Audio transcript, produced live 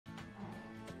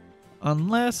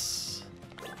Unless...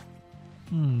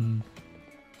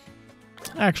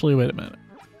 Actually, wait a minute.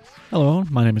 Hello,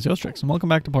 my name is Eostrix, and welcome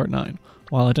back to part 9.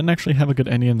 While I didn't actually have a good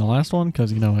ending in the last one,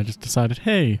 because, you know, I just decided,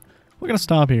 hey, we're gonna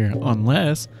stop here,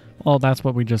 unless... Well, that's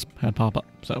what we just had pop up.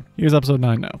 So, here's episode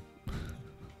 9 now.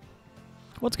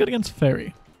 What's good against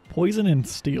Fairy? Poison and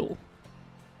Steel.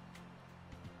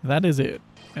 That is it.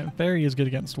 And Fairy is good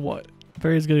against what?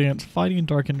 Fairy is good against Fighting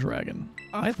Dark and Dragon.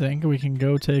 I think we can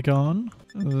go take on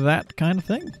that kind of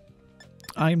thing.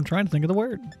 I'm trying to think of the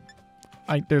word.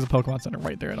 There's a Pokemon Center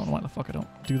right there. I don't know why the fuck I don't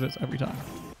do this every time.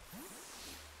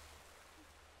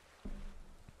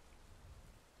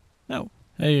 No.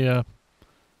 Hey,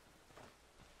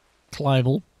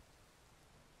 Clival.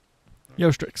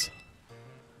 Eostrix.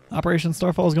 Operation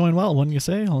Starfall is going well, wouldn't you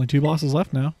say? Only 2 bosses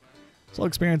left now. This whole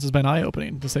experience has been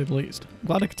eye-opening, to say the least. I'm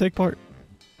glad I could take part.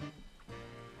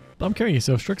 But I'm curious,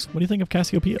 Eostrix, what do you think of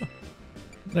Cassiopeia?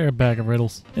 They're a bag of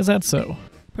riddles. Is that so?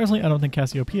 Personally, I don't think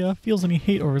Cassiopeia feels any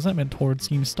hate or resentment towards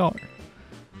Team Star.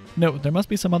 No, there must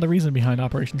be some other reason behind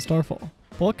Operation Starfall.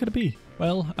 But what could it be?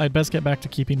 Well, I'd best get back to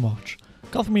keeping watch.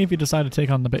 Call for me if you decide to take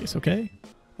on the base, okay?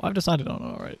 Well, I've decided on it,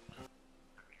 alright.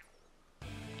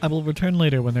 I will return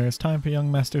later when there is time for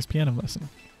young Master's piano lesson.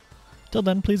 Till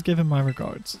then, please give him my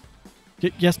regards.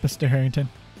 Yes, Mr. Harrington.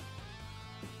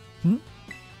 And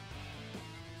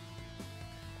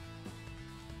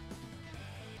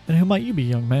who might you be,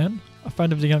 young man? A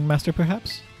friend of the young master,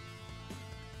 perhaps?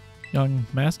 Young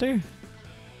master?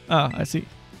 Ah, I see.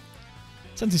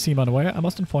 Since you seem unaware, I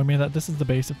must inform you that this is the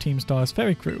base of Team Star's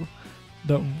ferry crew,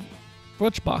 the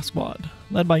Ruchbach Squad,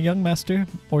 led by young master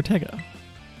Ortega.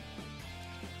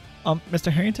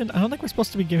 Mr. Harrington, I don't think we're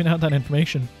supposed to be giving out that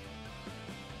information.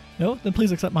 No? Then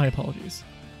please accept my apologies.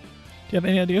 Do you have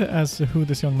any idea as to who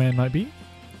this young man might be?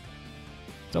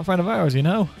 He's a friend of ours, you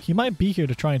know. He might be here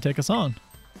to try and take us on.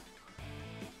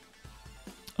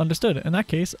 Understood. In that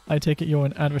case, I take it you're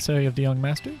an adversary of the young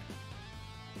master?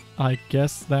 I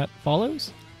guess that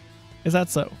follows? Is that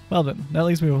so? Well then, that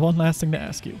leaves me with one last thing to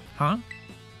ask you. Huh?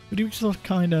 Would you be so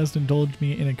kind as to indulge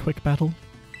me in a quick battle?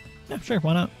 Yeah, sure,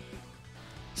 why not?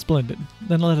 Splendid.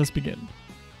 Then let us begin.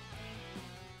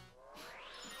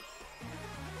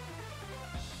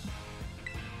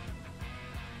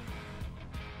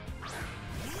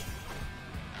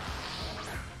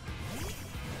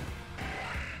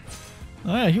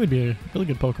 Oh yeah, he would be a really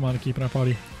good Pokemon to keep in our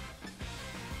party.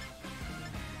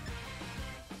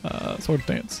 Sword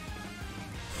Stance.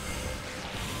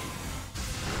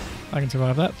 I can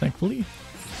survive that, thankfully.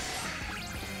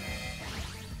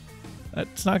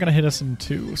 It's not gonna hit us in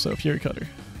 2, so Fury Cutter.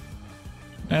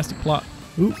 Nasty plot.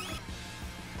 Ooh.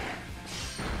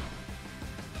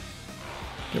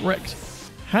 Get wrecked.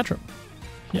 Hatchram.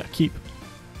 Yeah, keep.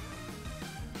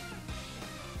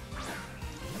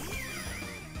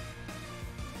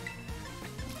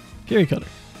 Fury Cutter.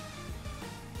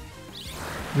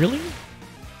 Really?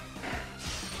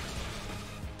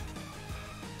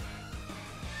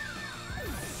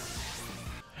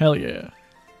 Hell yeah.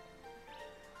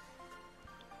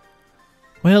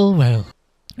 Well, well.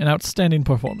 An outstanding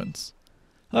performance.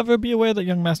 However, be aware that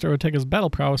young Master Ortega's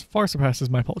battle prowess far surpasses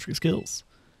my paltry skills.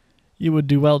 You would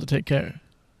do well to take care.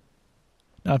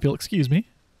 Now if you'll excuse me.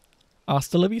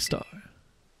 Hasta la vista.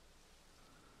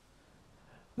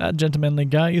 That gentlemanly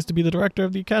guy used to be the director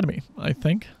of the academy, I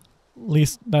think. At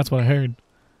least, that's what I heard.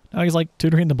 Now he's like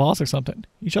tutoring the boss or something.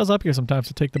 He shows up here sometimes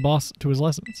to take the boss to his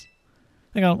lessons.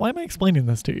 Hang on, why am I explaining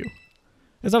this to you?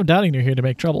 There's no doubting you're here to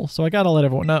make trouble, so I gotta let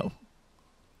everyone know.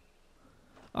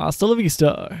 Hasta la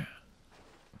vista.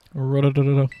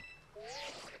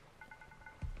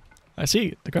 I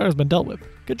see, the card has been dealt with.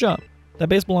 Good job. That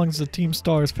base belongs to Team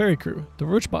Star's ferry crew, the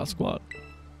Ruchbach Squad.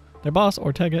 Their boss,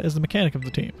 Ortega, is the mechanic of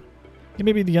the team. He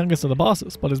may be the youngest of the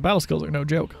bosses, but his battle skills are no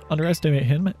joke. Underestimate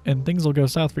him, and things will go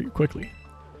south for you quickly.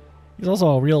 He's also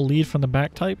a real lead from the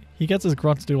back type. He gets his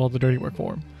grunts to do all the dirty work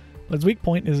for him. But his weak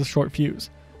point is his short fuse.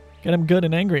 Get him good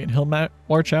and angry, and he'll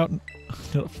march out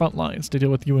to the front lines to deal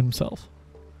with you himself.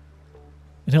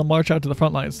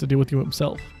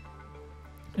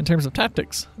 In terms of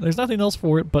tactics, there's nothing else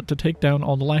for it but to take down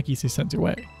all the lackeys he sends your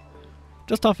way.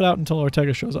 Just tough it out until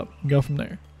Ortega shows up, and go from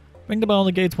there. Ring the bell on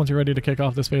the gates once you're ready to kick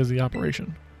off this phase of the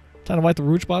operation. Time to wipe the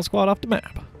Ruchbach Squad off the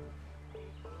map.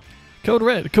 Code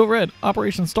Red,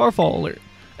 Operation Starfall alert.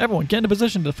 Everyone get into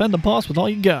position to defend the boss with all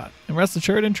you got, and rest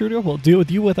assured Intruder will deal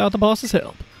with you without the boss's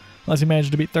help. Unless you manage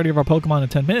to beat 30 of our Pokemon in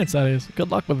 10 minutes, that is. Good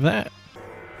luck with that.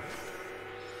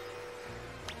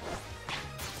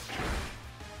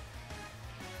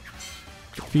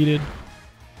 Defeated.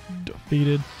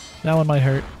 That one might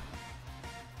hurt.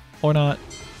 Or not.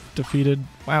 Defeated.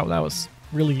 Wow, that was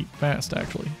really fast,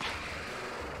 actually.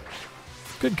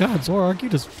 Good God, Zoroark, you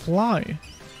just fly.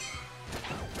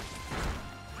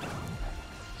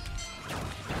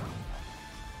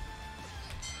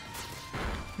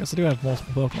 Guess I do have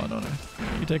multiple Pokemon, don't I?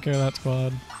 Yeah, you take care of that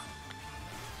squad.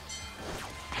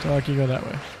 Zoroark, you go that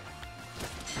way.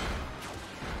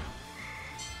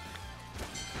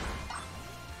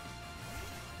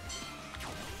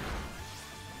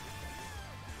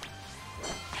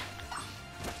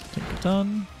 Take a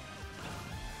ton.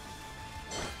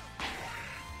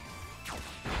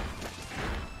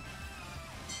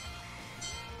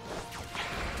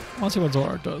 I want to see what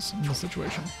Zoroark does in this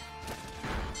situation.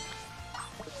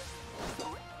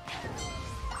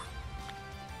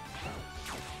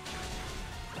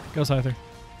 Go Scyther.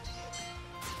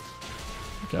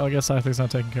 Okay, I guess Scyther's not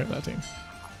taking care of that team.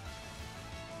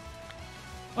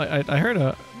 I heard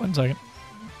a... 1 second.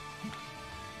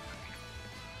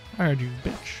 I heard you,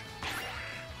 bitch.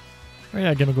 Oh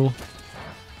yeah, Gimmighoul.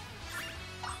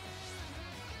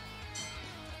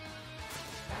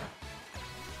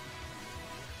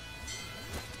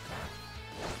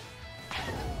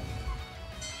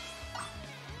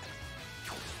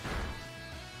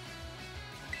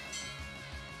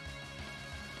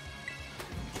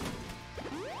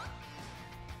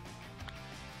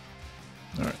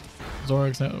 Alright,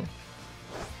 Zoroark's now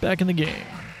back in the game.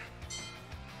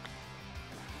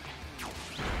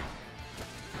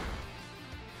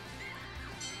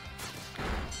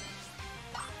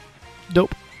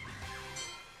 Dope.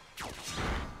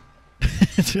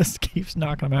 It just keeps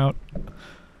knocking him out.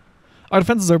 Our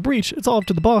defenses are breached. It's all up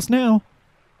to the boss now.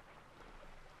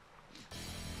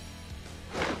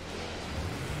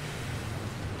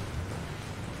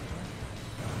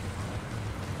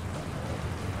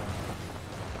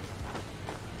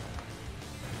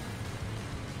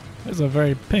 This is a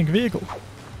very pink vehicle.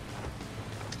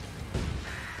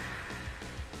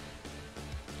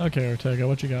 Okay, Ortega,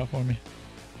 what you got for me?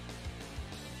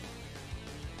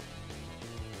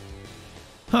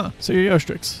 Huh, so you're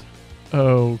Eostrix.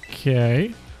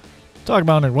 Okay. Talk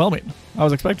about underwhelming. I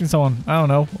was expecting someone, I don't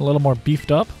know, a little more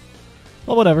beefed up.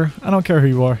 Well, whatever. I don't care who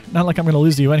you are. Not like I'm going to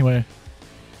lose to you anyway.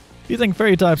 If you think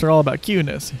fairy types are all about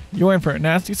cuteness, you're in for a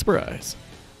nasty surprise.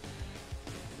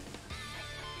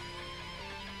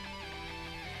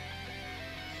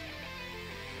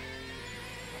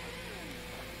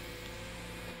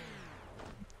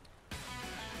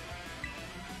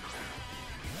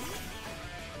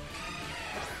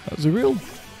 Is it real?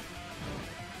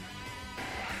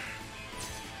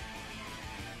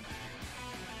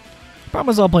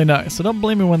 Promise I'll play nice, so don't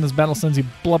blame me when this battle sends you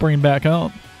blubbering back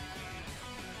home.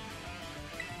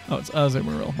 Oh, it's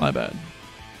Azumarill, my bad.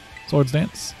 Swords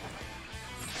Dance.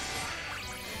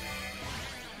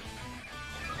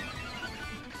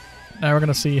 Now we're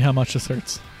gonna see how much this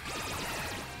hurts.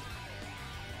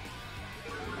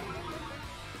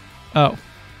 Oh,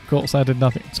 cool, so I did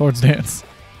nothing. Swords Dance.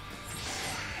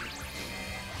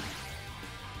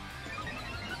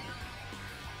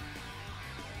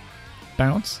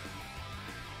 Bounce.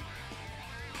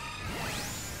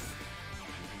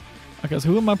 Okay, so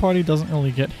who in my party doesn't really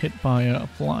get hit by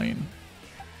flying?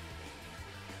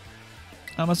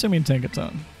 I'm assuming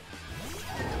Tinkaton.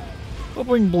 We'll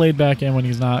bring Blade back in when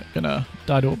he's not gonna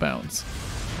die to a bounce.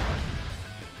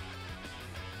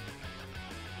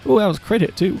 Ooh, that was crit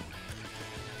hit too.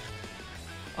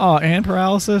 Aw, and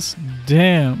paralysis?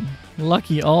 Damn.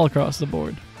 Lucky all across the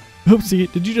board.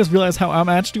 Oopsie, did you just realize how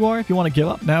outmatched you are? If you want to give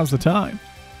up, now's the time.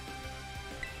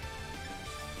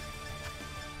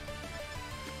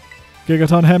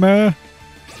 Gigaton Hammer!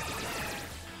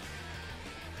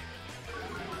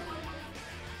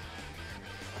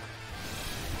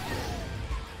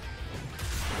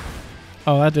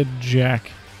 Oh, that did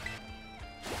jack.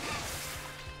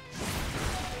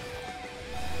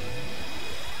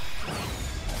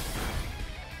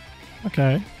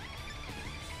 Okay.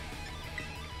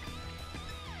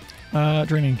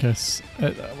 Draining Kiss.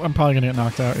 I'm probably gonna get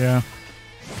knocked out, yeah.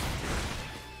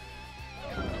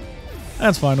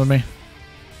 That's fine with me.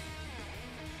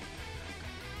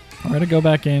 We're gonna go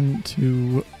back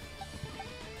into...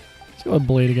 Let's go with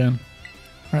Blade again.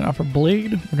 Alright, now for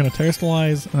Blade, we're gonna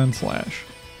Terrestrialize and then Slash.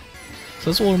 So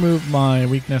this will remove my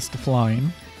weakness to flying.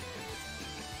 In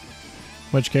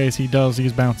which case he does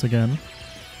use Bounce again.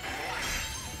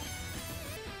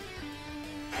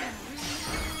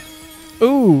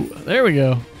 Ooh, there we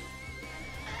go.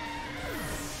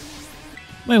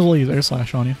 Might as well use Air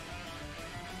Slash on you.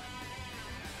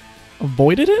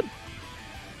 Avoided it?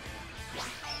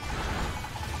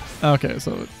 Okay,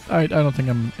 so I don't think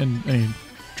I'm in any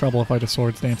trouble if I just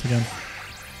Swords Dance again.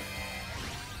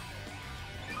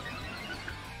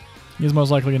 He's most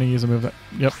likely going to use a move that...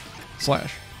 Yep,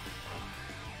 Slash.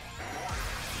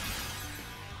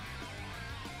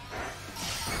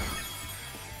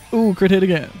 Ooh, crit hit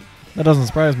again. That doesn't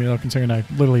surprise me though, considering I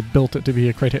literally built it to be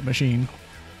a crit hit machine.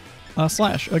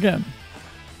 Slash again.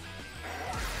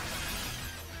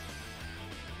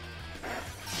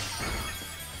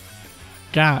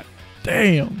 God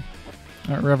damn.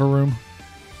 Alright, Rever Room.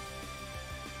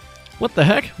 What the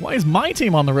heck? Why is my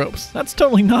team on the ropes? That's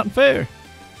totally not fair.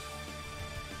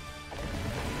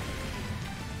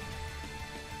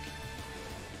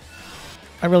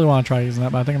 I really want to try using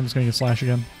that, but I think I'm just going to use Slash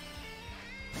again.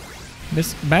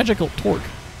 Miss Magical Torque.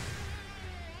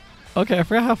 Okay, I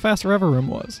forgot how fast Rever Room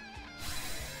was.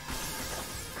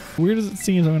 Weird as it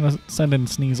seems, I'm going to send in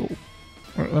Sneasel.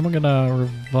 Alright, then we're going to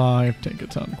revive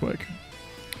Tinkaton quick.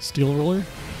 Steel Roller?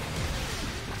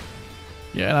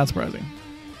 Yeah, not surprising.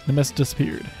 The mist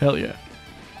disappeared. Hell yeah.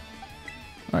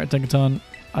 Alright, Tinkaton.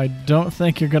 I don't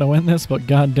think you're going to win this, but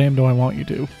goddamn do I want you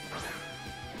to.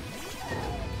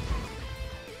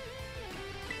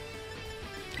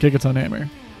 Gigaton Hammer.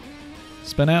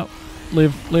 Spin out.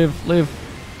 Live, live, live.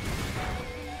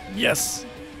 Yes!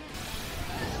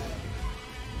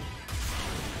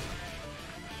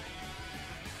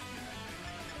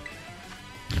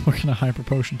 We're gonna Hyper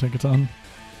Potion Tinkaton.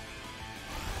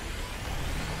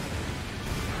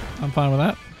 I'm fine with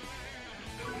that.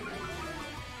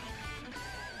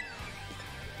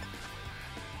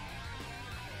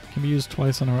 Can be used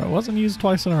twice in a row. It wasn't used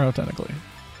twice in a row, technically.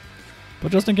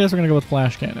 But just in case, we're going to go with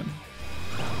Flash Cannon.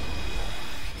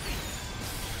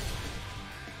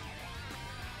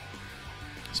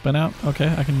 Spin out.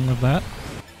 Okay, I can live that.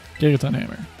 Gigaton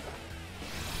Hammer.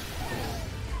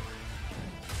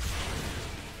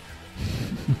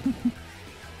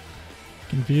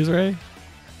 Confuse Ray.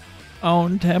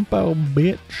 On tempo,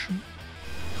 bitch.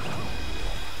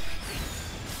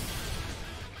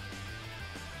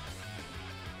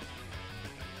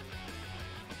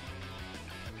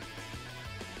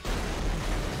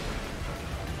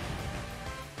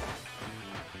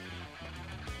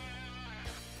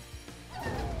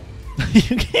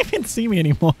 You can't even see me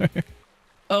anymore.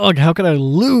 Ugh, how could I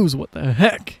lose? What the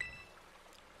heck?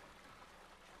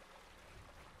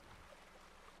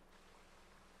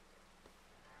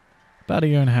 About a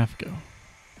year and a half ago.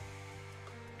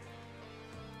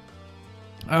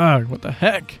 Ugh, what the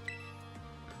heck?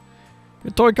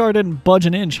 Your toy car didn't budge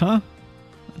an inch, huh?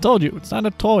 I told you, it's not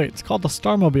a toy. It's called the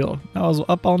Starmobile. I was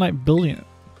up all night building it.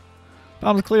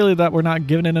 Problem's clearly that we're not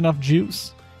giving it enough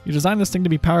juice. You designed this thing to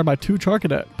be powered by 2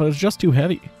 Charcadet, but it's just too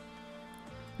heavy.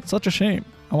 It's such a shame.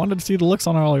 I wanted to see the looks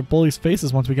on all our bullies'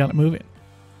 faces once we got it moving.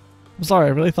 I'm sorry,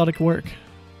 I really thought it could work.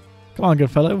 Come on,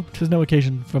 good fellow. 'Tis no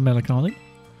occasion for melancholy.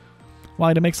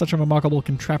 Why, to make such a remarkable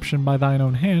contraption by thine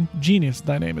own hand, genius,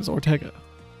 thy name is Ortega.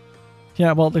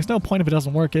 Yeah, well, there's no point if it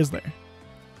doesn't work, is there?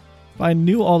 If I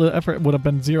knew all the effort would have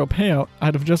been zero payout,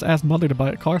 I'd have just asked Mother to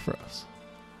buy a car for us.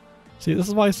 See, this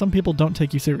is why some people don't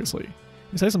take you seriously.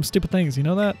 You say some stupid things, you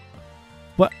know that?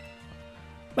 What?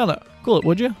 Well, no. Cool it,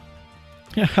 would you?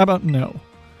 Yeah, how about no?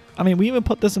 I mean, we even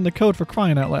put this in the code for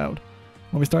crying out loud.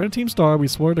 When we started Team Star, we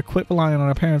swore to quit relying on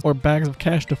our parents or bags of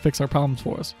cash to fix our problems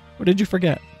for us. Or did you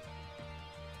forget?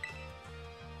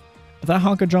 If that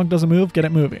hunk of junk doesn't move, get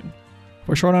it moving. If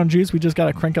we're short on juice, we just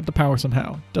gotta crank up the power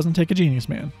somehow. Doesn't take a genius,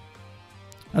 man.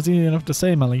 That's easy enough to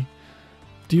say, Melly.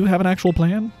 Do you have an actual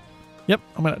plan? Yep,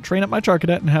 I'm gonna train up my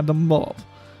Charcadet and have them evolve.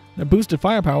 Their boosted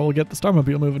firepower will get the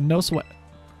Starmobile moving, no sweat.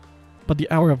 But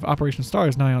the hour of Operation Star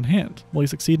is nigh on hand. Will you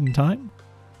succeed in time?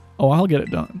 Oh, I'll get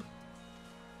it done.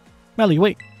 Melly,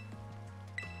 wait.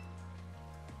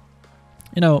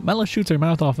 You know, Mela shoots her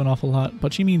mouth off an awful lot,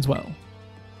 but she means well.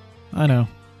 I know.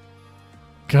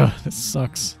 God, this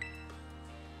sucks.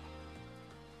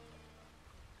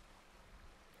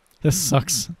 This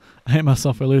sucks. I hate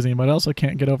myself for losing, but I also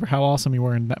can't get over how awesome you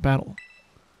were in that battle.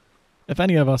 If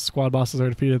any of us squad bosses are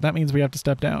defeated, that means we have to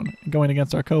step down. Going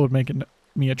against our code would make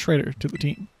me a traitor to the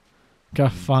team.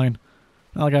 God, fine.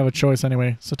 Not like I have a choice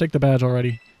anyway, so take the badge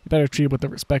already. You better treat it with the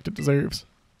respect it deserves.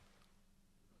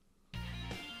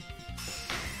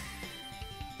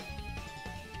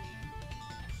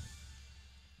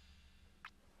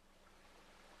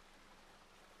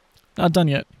 Not done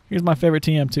yet. Here's my favorite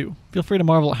TM2. Feel free to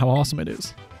marvel at how awesome it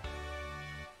is.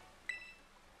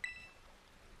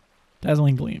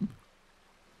 Dazzling Gleam.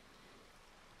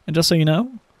 And just so you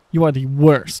know, you are the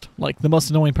worst, like the most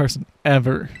annoying person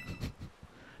ever.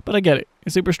 But I get it.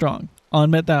 You're super strong. I'll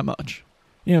admit that much.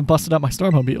 You even busted up my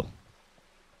Starmobile.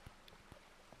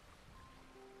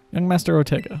 Young Master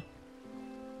Ortega.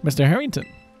 Mr. Harrington.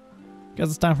 Guess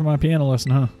it's time for my piano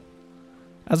lesson, huh?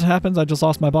 As it happens, I just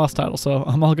lost my boss title, so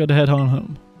I'm all good to head on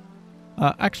home.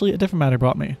 Actually, a different matter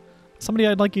brought me. Somebody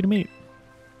I'd like you to meet.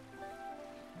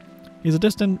 He's a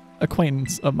distant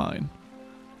acquaintance of mine.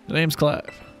 The name's Clive.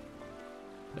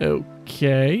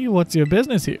 Okay, what's your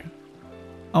business here?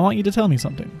 I want you to tell me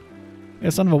something. You're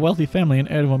the son of a wealthy family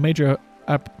and heir to a major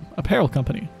apparel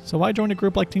company, so why join a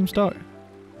group like Team Star?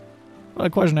 What a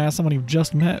question to ask someone you've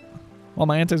just met. Well,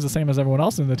 my answer is the same as everyone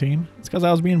else in the team. It's because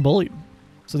I was being bullied.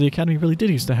 So the academy really did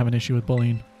used to have an issue with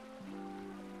bullying.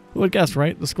 Who would guess,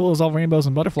 right? The school is all rainbows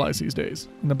and butterflies these days,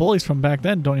 and the bullies from back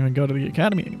then don't even go to the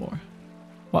academy anymore.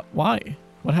 What? Why?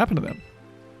 What happened to them?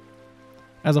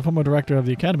 As a former director of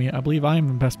the academy, I believe I am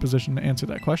in the best position to answer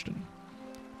that question.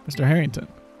 Mr. Harrington.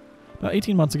 About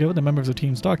 18 months ago, the members of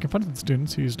Team Star confronted the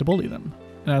students who used to bully them,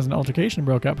 and as an altercation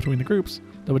broke out between the groups,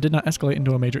 though it did not escalate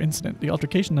into a major incident, the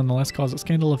altercation nonetheless caused a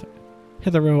scandal of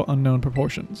hitherto unknown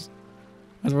proportions.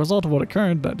 As a result of what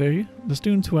occurred that day, the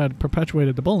students who had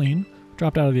perpetuated the bullying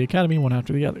dropped out of the academy one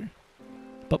after the other.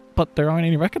 But there aren't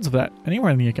any records of that anywhere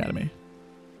in the academy.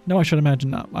 No, I should imagine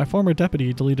not. My former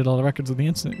deputy deleted all the records of the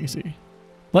incident, you see.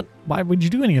 What? Why would you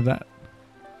do any of that?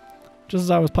 Just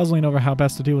as I was puzzling over how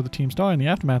best to deal with the Team Star in the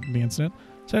aftermath of the incident,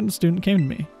 a certain student came to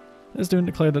me. This student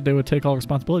declared that they would take all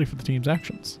responsibility for the team's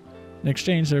actions. In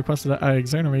exchange, they requested that I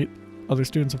exonerate other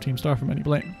students of Team Star from any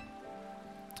blame.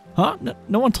 Huh?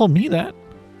 No one told me that.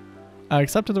 I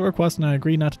accepted the request and I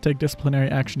agreed not to take disciplinary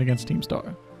action against Team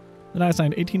Star. Then I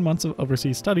assigned 18 months of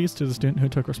overseas studies to the student who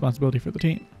took responsibility for the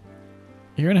team.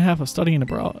 A year and a half of studying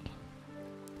abroad.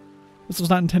 This was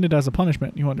not intended as a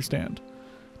punishment, you understand.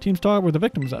 Team Star were the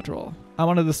victims after all. I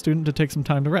wanted the student to take some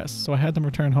time to rest, so I had them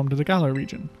return home to the Galar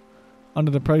region, under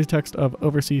the pretext of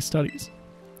overseas studies.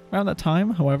 Around that time,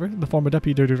 however, the former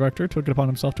deputy director took it upon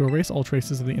himself to erase all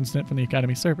traces of the incident from the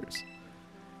academy servers.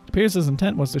 It appears his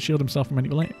intent was to shield himself from any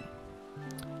blame.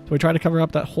 So he tried to cover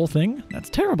up that whole thing? That's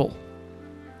terrible!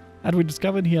 After we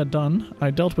discovered he had done, I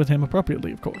dealt with him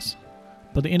appropriately, of course.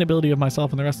 But the inability of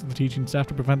myself and the rest of the teaching staff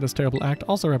to prevent this terrible act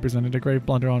also represented a grave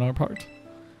blunder on our part.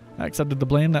 I accepted the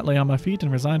blame that lay on my feet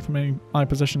and resigned from my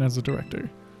position as the director. The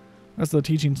rest of the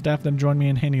teaching staff then joined me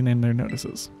in handing in their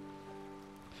notices.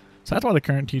 So that's why the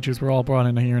current teachers were all brought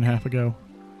in a year and a half ago.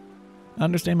 I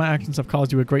understand my actions have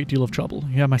caused you a great deal of trouble.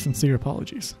 You have my sincere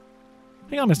apologies.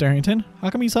 Hang on, Mr. Harrington. How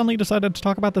come you suddenly decided to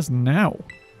talk about this now?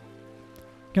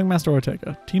 Young Master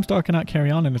Ortega, Team Star cannot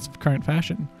carry on in its current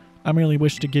fashion. I merely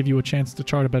wish to give you a chance to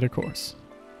chart a better course.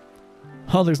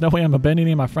 Oh, there's no way I'm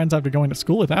abandoning my friends after going to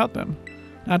school without them.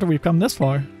 After we've come this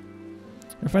far,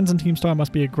 your friends in Team Star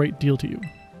must be a great deal to you.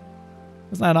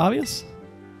 Isn't that obvious?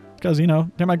 Because, you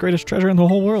know, they're my greatest treasure in the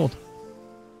whole world.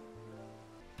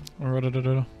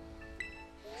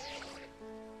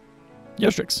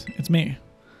 Eostrix, it's me.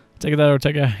 Take it that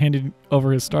Ortega handed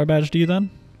over his star badge to you then?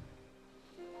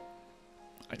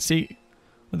 I see.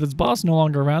 With its boss no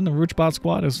longer around, the Roachbot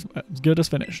squad is as good as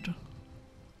finished.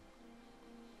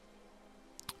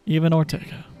 Even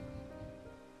Ortega.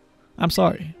 I'm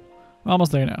sorry. We're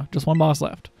almost there now. Just one boss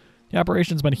left. The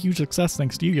operation's been a huge success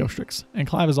thanks to you, Eostrix, and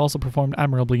Clive has also performed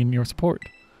admirably in your support.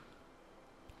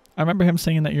 I remember him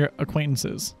saying that you're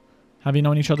acquaintances. Have you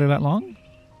known each other that long?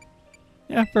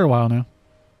 Yeah, for a while now.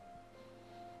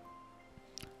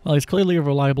 Well, he's clearly a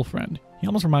reliable friend. He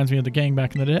almost reminds me of the gang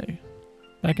back in the day.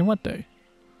 Back in what day?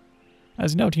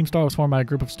 As you know, Team Star was formed by a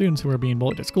group of students who were being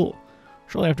bullied at school.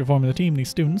 Shortly after forming the team, these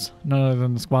students, none other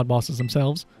than the squad bosses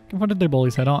themselves, confronted their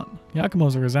bullies head-on. The outcome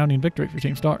was a resounding victory for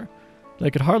Team Star. They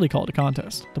could hardly call it a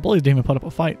contest. The bullies didn't even put up a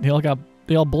fight. They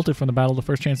all bolted from the battle the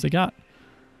first chance they got.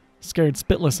 Scared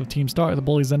spitless of Team Star, the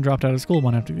bullies then dropped out of school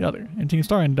one after the other, and Team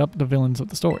Star ended up the villains of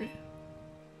the story.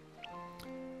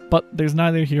 But there's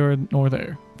neither here nor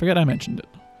there. Forget I mentioned it.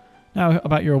 Now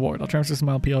about your award. I'll transfer some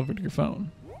LP over to your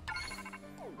phone.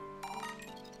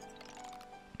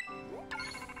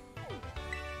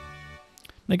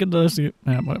 Make it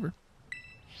whatever.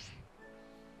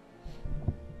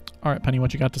 Alright, Penny,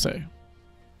 what you got to say?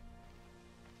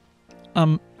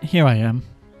 Here I am.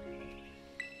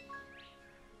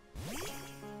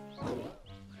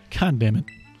 God damn it.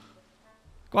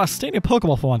 Go on, stay in your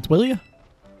Pokeball for once, will you?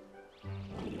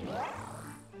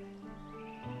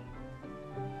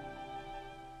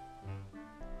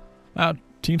 Wow,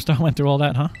 Team Star went through all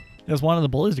that, huh? They just wanted the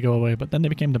bullies to go away, but then they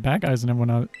became the bad guys in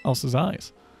everyone else's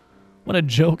eyes. What a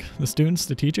joke. The students,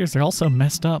 the teachers, they're all so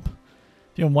messed up.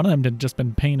 Even one of them had just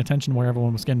been paying attention where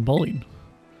everyone was getting bullied.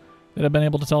 They'd have been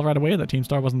able to tell right away that Team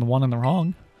Star wasn't the one in the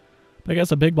wrong. But I guess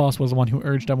the big boss was the one who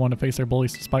urged everyone to face their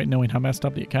bullies despite knowing how messed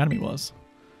up the academy was.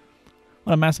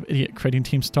 What a massive idiot creating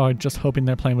Team Star just hoping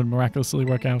their plan would miraculously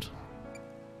work out.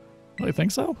 Really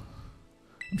think so?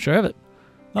 I'm sure of it.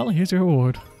 Well, here's your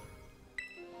reward.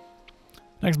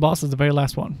 Next boss is the very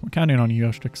last one. We're counting on you,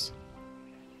 Eostrix.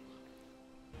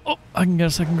 Oh, I can get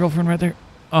a second girlfriend right there.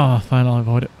 Oh, fine, I'll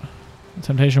avoid it. The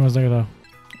temptation was there, though.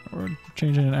 We're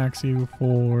changing an Axew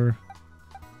for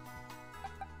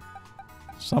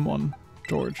someone.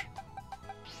 George.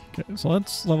 Okay, so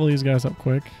let's level these guys up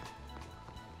quick.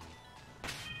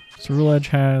 Ceruledge Edge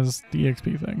has the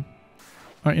EXP thing.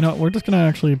 Alright, you know what? We're just going to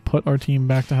actually put our team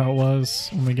back to how it was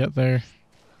when we get there.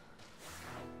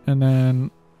 And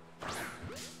then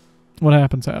what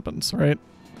happens, happens, right?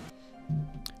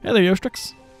 Hey there,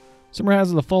 Eostrix. Rumor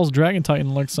has it the false dragon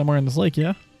titan lurks somewhere in this lake,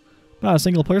 yeah? Not a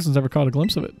single person's ever caught a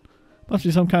glimpse of it. Must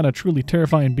be some kind of truly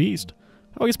terrifying beast.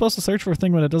 How are we supposed to search for a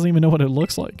thing when it doesn't even know what it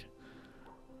looks like?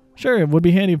 Sure, it would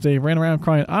be handy if they ran around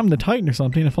crying, I'm the Titan or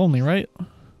something, if only, right? I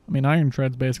mean, Iron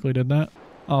Treads basically did that.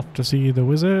 Off to see the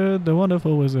wizard, the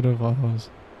wonderful Wizard of Oz.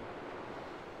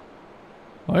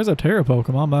 Well, there's a Terra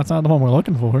Pokemon, but that's not the one we're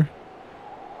looking for.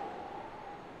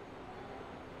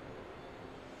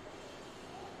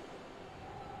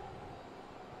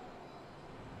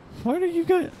 What are you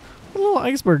guys... What little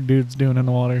iceberg dude's doing in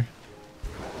the water?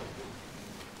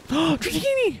 Oh,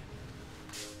 Dratini!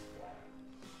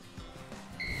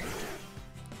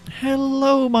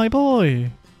 Hello, my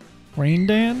boy! Rain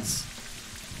dance?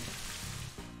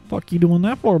 Fuck you doing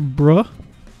that for, bruh?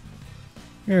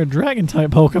 You're a dragon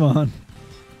type Pokemon.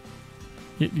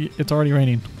 It's already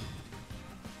raining.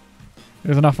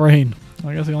 There's enough rain.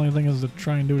 I guess the only thing is to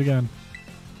try and do it again.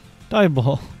 Dive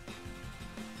ball.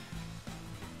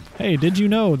 Hey, did you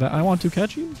know that I want to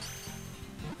catch you?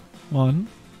 One.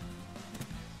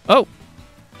 Oh!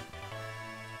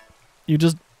 You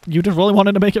just really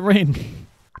wanted to make it rain.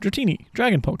 Dratini,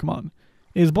 dragon Pokemon.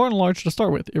 It is born large to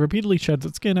start with. It repeatedly sheds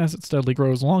its skin as it steadily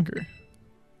grows longer.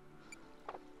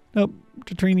 Nope.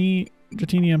 Dratini,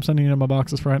 I'm sending you my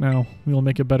boxes for right now. We will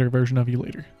make a better version of you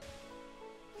later.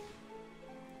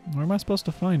 Where am I supposed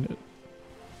to find it?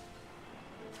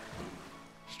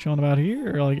 Just chilling about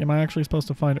here? Or like, am I actually supposed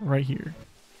to find it right here?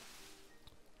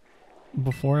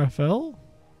 Before I fell?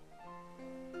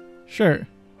 Sure.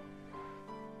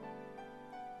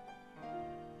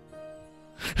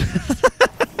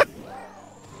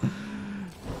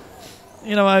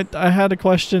 You know, I had a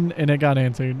question and it got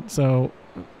answered, so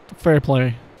fair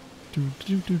play.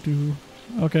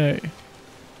 Okay.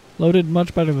 Loaded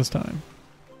much better this time.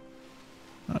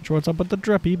 Not sure what's up with the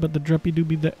Dreppy, but the Dreppy do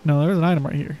be there. No, there's an item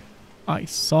right here. I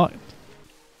saw it.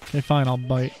 Okay, fine, I'll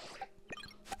bite.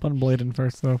 Put a blade in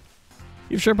first, though.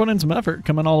 You've sure put in some effort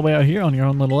coming all the way out here on your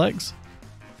own little legs.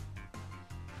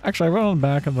 Actually, I rode on the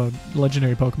back of a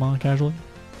legendary Pokemon casually.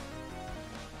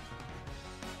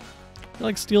 I feel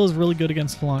like Steel is really good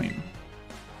against flying.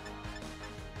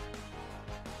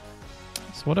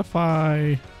 So what if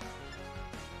I...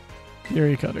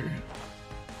 Fury Cutter?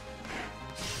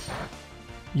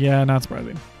 Yeah, not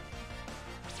surprising.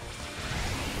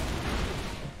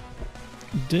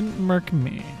 Didn't murk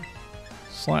me.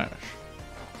 Slash.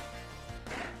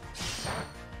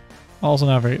 Also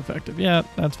not very effective. Yeah,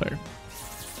 that's fair.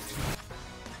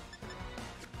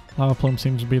 Lava Plume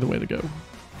seems to be the way to go.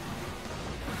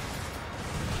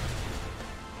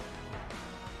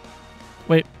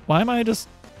 Wait, why am I just...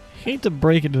 hate to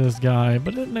break it to this guy,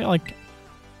 but isn't it like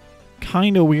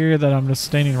kind of weird that I'm just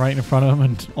standing right in front of him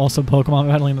and also Pokemon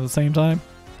battling at the same time?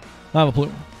 Lava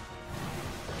Plume.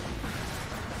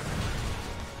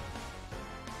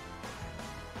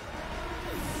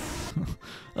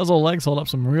 Those little legs hold up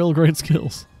some real great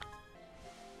skills.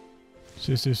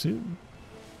 Su.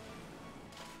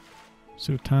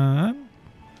 Su-tan.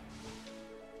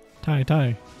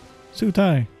 Tai.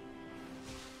 Su-tai.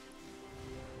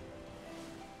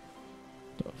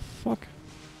 The fuck?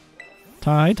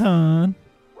 Titan.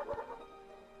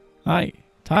 Hi.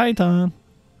 Titan.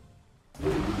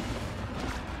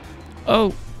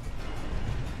 Oh.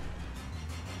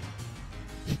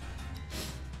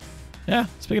 Yeah,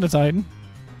 speaking of Titan.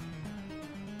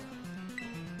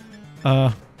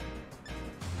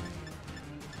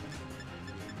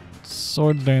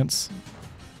 Sword dance.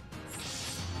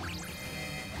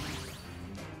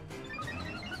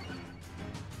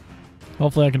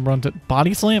 Hopefully I can run to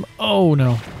body slam. Oh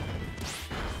no.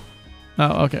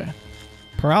 Oh, okay.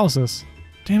 Paralysis.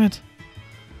 Damn it.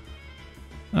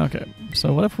 Okay,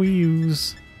 so what if we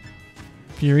use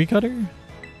Fury Cutter?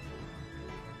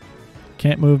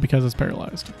 Can't move because it's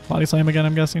paralyzed. Body slam again,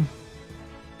 I'm guessing.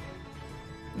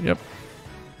 Yep.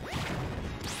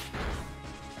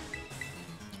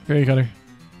 Fury Cutter.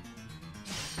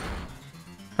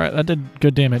 Alright, that did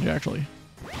good damage, actually.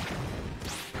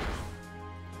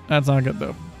 That's not good,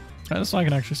 though. Alright, so I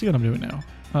can actually see what I'm doing now.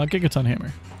 Gigaton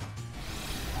Hammer.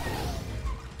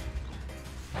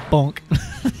 Bonk.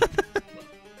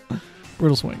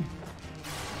 Brutal Swing.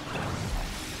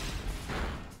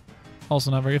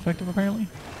 Also not very effective, apparently.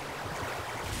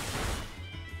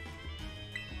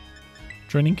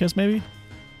 Draining Kiss, maybe?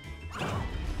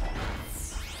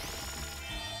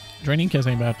 Draining Kiss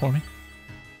ain't bad for me.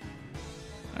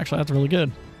 Actually, that's really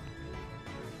good.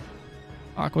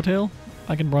 Aqua Tail?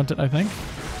 I can brunt it, I think.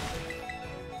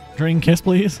 Draining Kiss,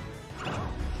 please.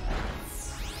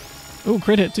 Ooh,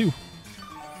 crit hit, too.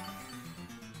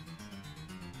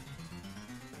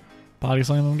 Body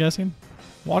Slam, I'm guessing.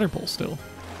 Water Pulse still.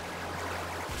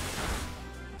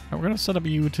 Alright, we're gonna set up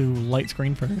you to light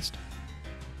screen first.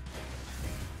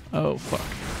 Oh, fuck.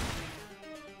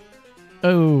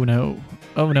 Oh, no.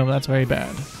 Oh, no, that's very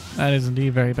bad. That is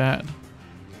indeed very bad.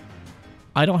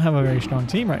 I don't have a very strong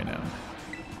team right now.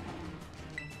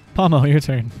 Pomo, your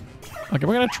turn. Okay,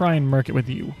 we're gonna try and murk it with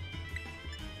you.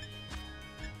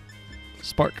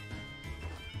 Spark.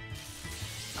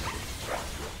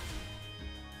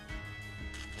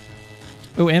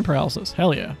 Oh, and paralysis.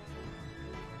 Hell yeah.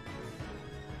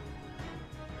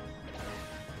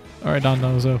 Alright,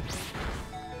 Dondozo.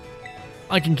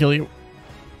 I can kill you.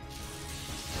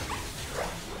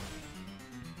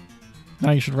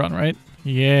 Now you should run, right?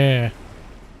 Yeah.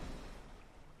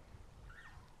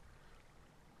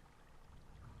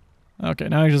 Okay,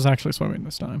 now he's just actually swimming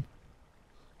this time.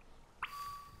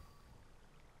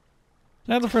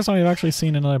 That's the first time we've actually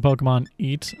seen another Pokemon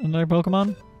eat another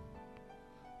Pokemon.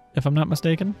 If I'm not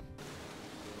mistaken.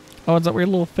 Oh, it's that weird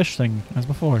little fish thing as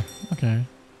before. Okay.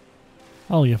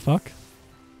 Oh, you fuck.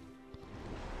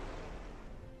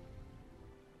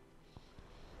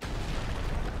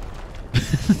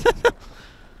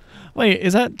 Wait,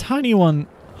 is that tiny one?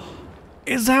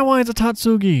 Is that why it's a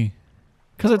Tatsugi?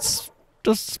 Because it's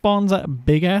just spawns that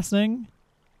big ass thing?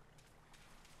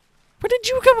 Where did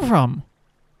you come from?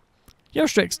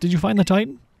 Eostrix, did you find the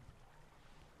Titan?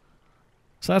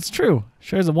 So that's true.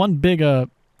 Shares a one big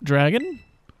dragon?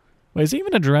 Wait, is it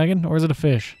even a dragon or is it a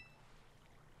fish?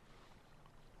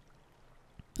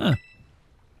 Huh.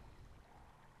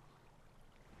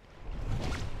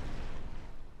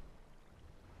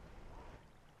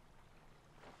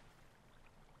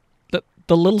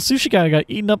 The little sushi guy got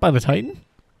eaten up by the Titan?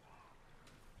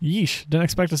 Yeesh, didn't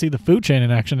expect to see the food chain in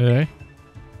action today.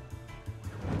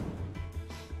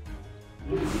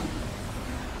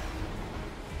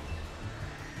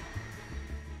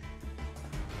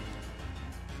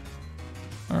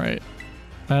 Alright.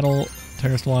 Battle,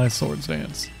 Terrestrialized Swords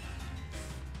Dance.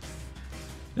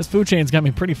 This food chain's got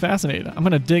me pretty fascinated. I'm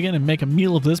gonna dig in and make a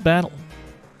meal of this battle.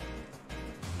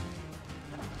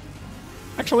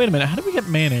 Actually, wait a minute. How did we get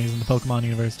mayonnaise in the Pokemon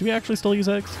universe? Do we actually still use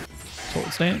eggs?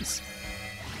 Swords Dance.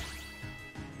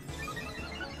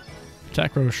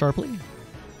 Attack Rose sharply.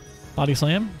 Body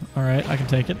Slam. Alright, I can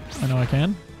take it. I know I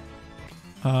can.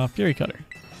 Fury Cutter.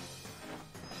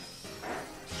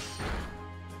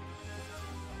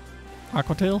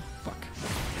 Aqua Tail? Fuck.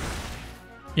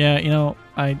 Yeah, you know,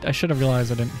 I should have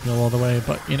realized I didn't heal all the way,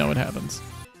 but you know it happens.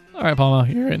 Alright, Palma,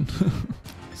 you're in.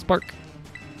 Spark.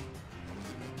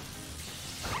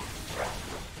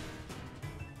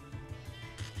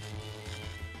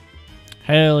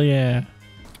 Hell yeah.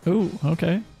 Ooh,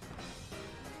 okay.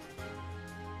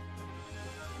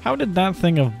 How did that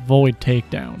thing avoid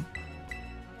takedown?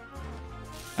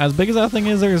 As big as that thing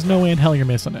is, there is no way in hell you're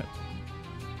missing it.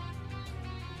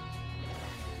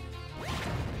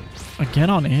 Again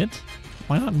on it?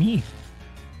 Why not me?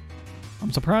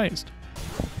 I'm surprised.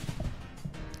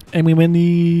 And we win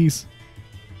these.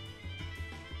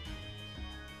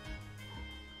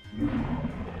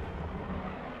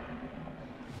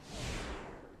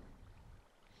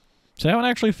 So that one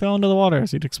actually fell into the water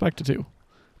as you'd expect it to.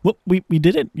 Whoop, we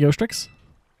did it, Eostrix.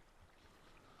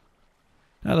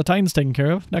 Now the Titan's taken care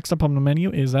of. Next up on the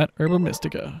menu is that Herba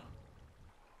Mystica.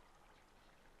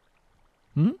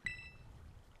 Hmm?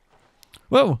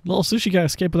 Whoa, little sushi guy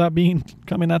escaped without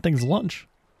becoming that thing's lunch.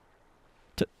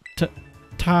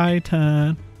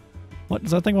 Titan. What, does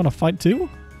that thing want to fight too?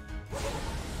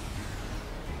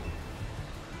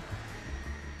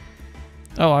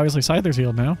 Oh, obviously Scyther's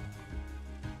healed now.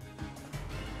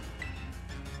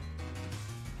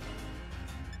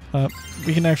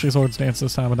 We can actually Swords Dance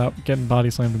this time without getting body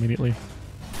slammed immediately.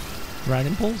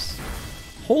 Dragon Pulse?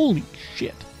 Holy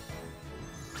shit.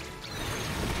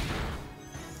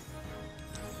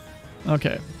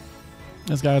 Okay.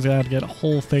 This guy's got to get a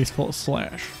whole face full of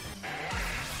slash.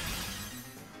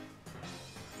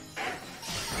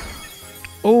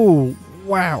 Oh,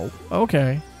 wow.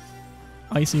 Okay.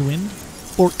 Icy Wind.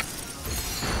 Fork.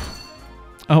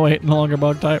 Oh wait, no longer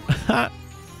bug type.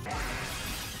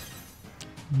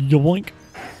 Yoink.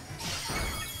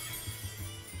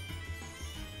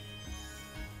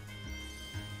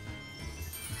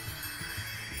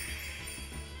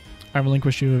 I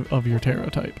relinquish you of your Taro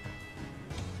type.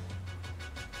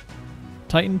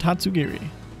 Titan Tatsugiri.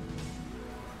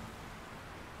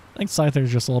 I think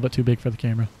Scyther's just a little bit too big for the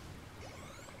camera.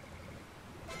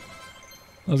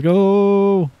 Let's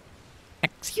go!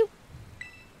 Excuse.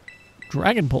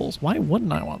 Dragon Pulse. Why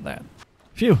wouldn't I want that?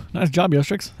 Phew, nice job,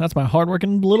 Eostrix. That's my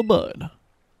hardworking little bud.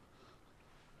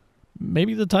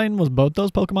 Maybe the Titan was both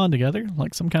those Pokemon together?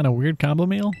 Like some kind of weird combo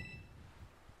meal?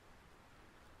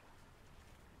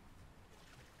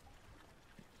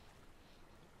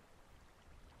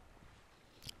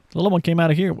 The little one came out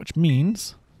of here, which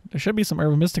means there should be some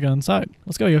Urban Mystica inside.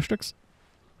 Let's go, Eostrix.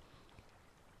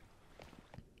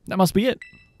 That must be it.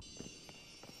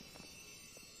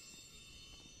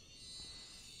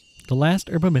 The last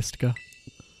Urban Mystica.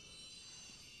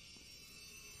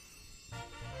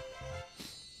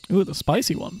 Ooh, the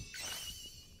spicy one.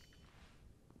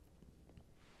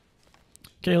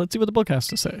 Okay, let's see what the book has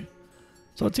to say.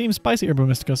 So it seems spicy Urban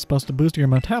Mystica is supposed to boost your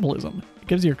metabolism. It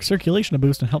gives your circulation a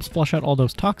boost and helps flush out all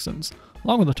those toxins,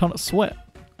 along with a ton of sweat.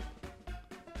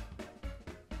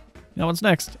 Now what's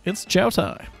next? It's chow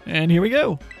time. And here we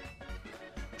go.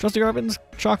 Trusty Arven's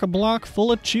chock-a-block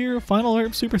full of cheer final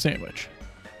herb super sandwich.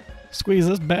 Squeeze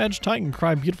this badge tight and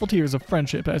cry beautiful tears of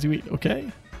friendship as you eat, okay?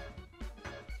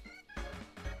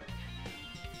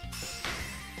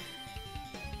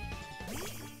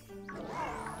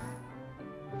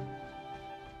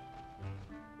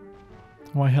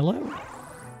 Why, hello.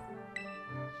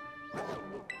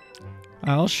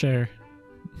 I'll share.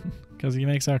 Because he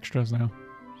makes extras now.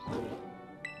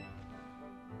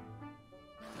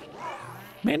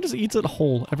 Man just eats it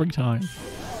whole every time.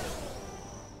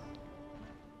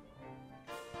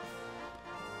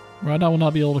 Right, I will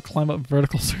not be able to climb up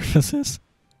vertical surfaces.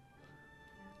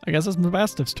 I guess it's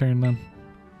Mastiff's turn then.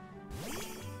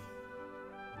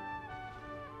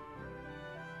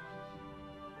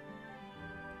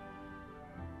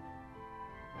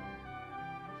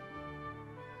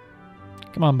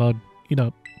 Come on, bud. Eat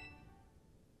up.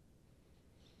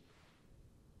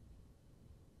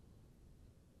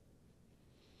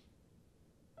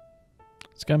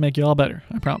 It's gonna make you all better,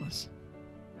 I promise.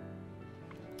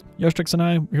 Eostrix and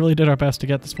I, we really did our best to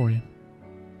get this for you.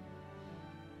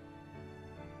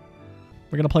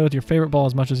 We're gonna play with your favorite ball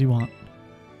as much as you want.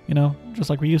 You know, just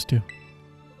like we used to.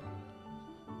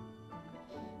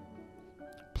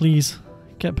 Please,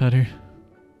 get better.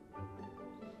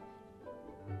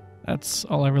 That's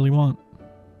all I really want.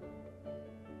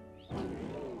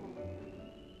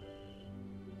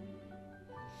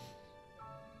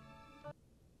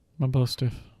 My bow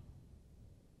stiff.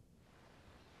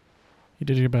 You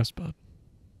did your best, bud.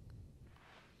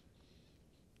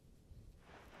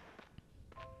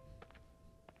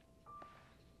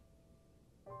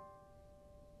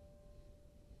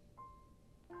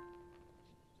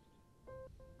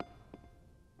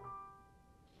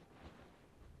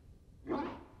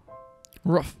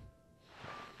 Rough.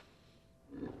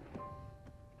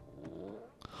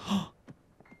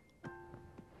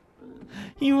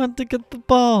 He went to get the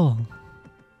ball.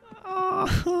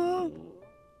 Oh.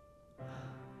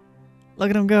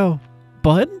 Look at him go.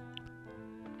 Bud?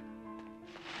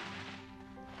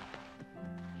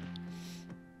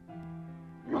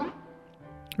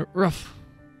 Rough.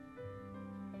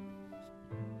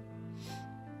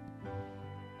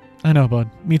 I know, bud.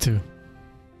 Me too.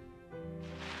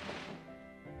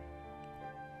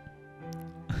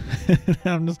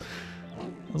 I was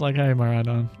like, hey,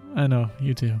 Maradon. I know,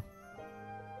 you too.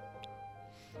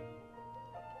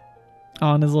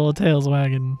 Oh, and his little tail's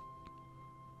wagging.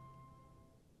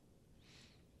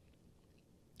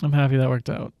 I'm happy that worked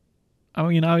out. I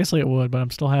mean, obviously it would, but I'm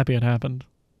still happy it happened.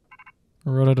 It's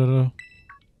gonna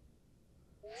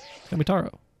be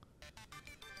Turo.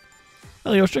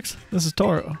 Hello, Eostrix. This is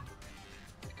Turo.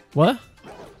 What?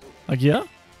 Like, yeah?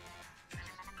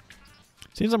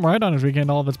 Seems like Maridon has regained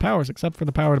all of its powers except for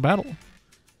the power to battle.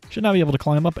 Should now be able to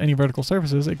climb up any vertical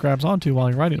surfaces it grabs onto while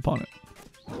you're riding upon it.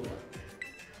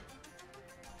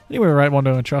 You were the right one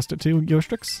to entrust it to,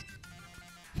 Eostrix.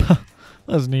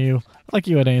 Listen to you. Like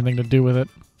you had anything to do with it.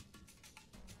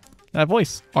 That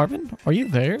voice. Arven, are you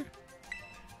there?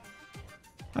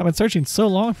 I've been searching so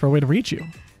long for a way to reach you.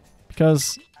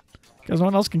 Because no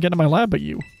one else can get in my lab but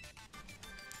you.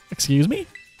 Excuse me?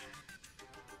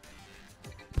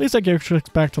 Please take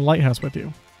Eostrix back to Lighthouse with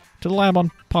you. To the lab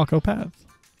on Paco Path.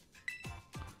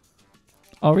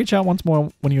 I'll reach out once more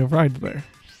when you have arrived there.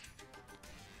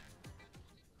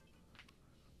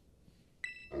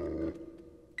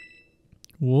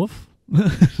 Woof. Yeah,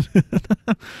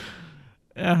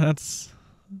 that's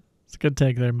a good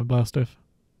take there, my Mastiff.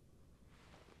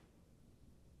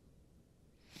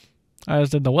 I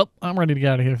just did the, well, I'm ready to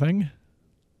get out of here thing.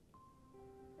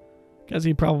 Guess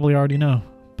you probably already know.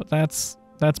 But that's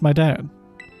my dad.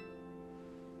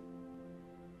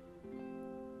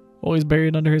 Always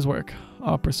buried under his work,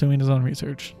 off pursuing his own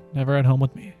research, never at home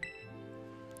with me.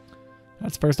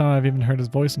 That's the first time I've even heard his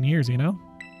voice in years, you know?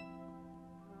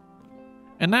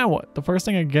 And now what? The first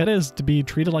thing I get is to be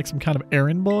treated like some kind of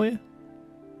errand boy?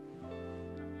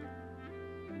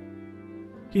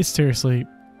 He's seriously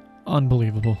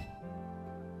unbelievable.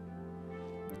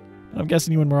 I'm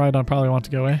guessing you and Maridon probably want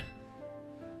to go, eh?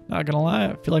 Not gonna lie,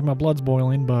 I feel like my blood's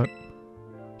boiling, but...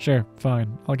 Sure,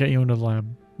 fine. I'll get you into the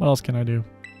lab. What else can I do?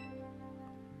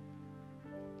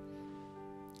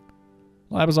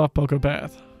 Lab is off Poco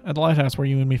Path, at the lighthouse where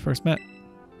you and me first met.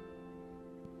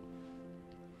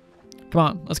 Come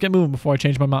on, let's get moving before I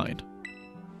change my mind.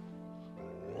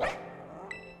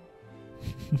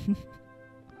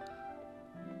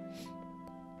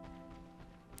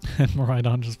 And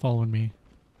Maridon just following me.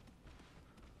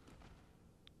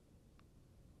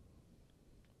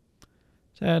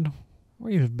 Dad,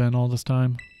 where you have been all this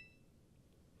time?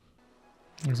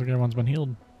 Looks like everyone's been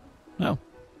healed. No.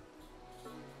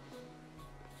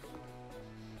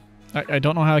 I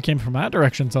don't know how I came from that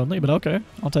direction suddenly, but okay.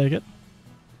 I'll take it.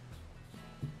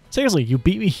 Seriously, you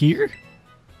beat me here?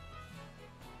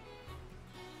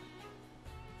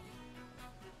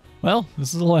 Well,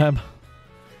 this is a lab.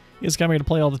 He just got me to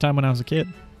play all the time when I was a kid.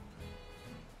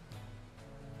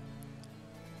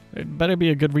 There'd better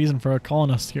be a good reason for calling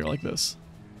us here like this.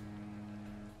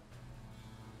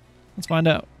 Let's find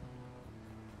out.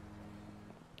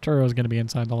 Turo's gonna be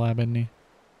inside the lab, isn't he?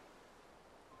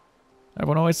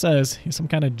 Everyone always says he's some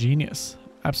kind of genius.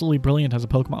 Absolutely brilliant as a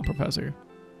Pokemon professor.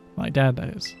 My dad, that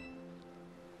is.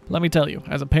 But let me tell you,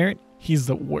 as a parent, he's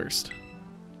the worst.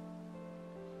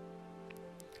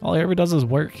 All he ever does is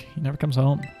work. He never comes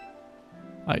home.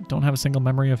 I don't have a single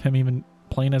memory of him even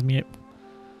playing as me.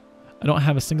 I don't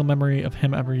have a single memory of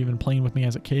him ever even playing with me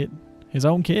as a kid. His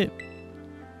own kid.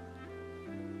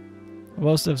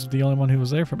 Eostrix was the only one who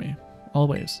was there for me.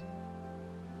 Always.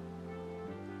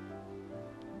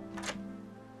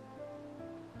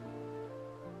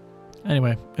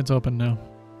 Anyway, it's open now.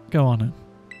 Go on in.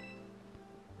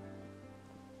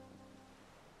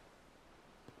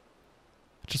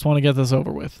 Just want to get this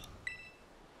over with.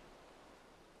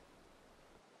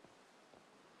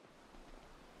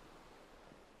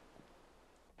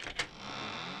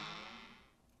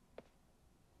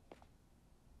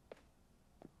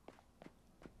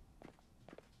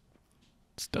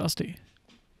 It's dusty.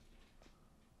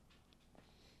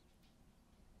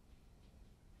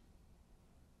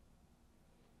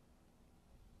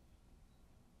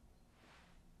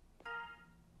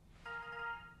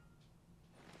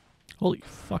 Holy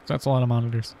fuck, that's a lot of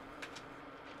monitors.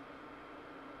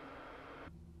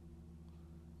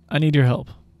 I need your help.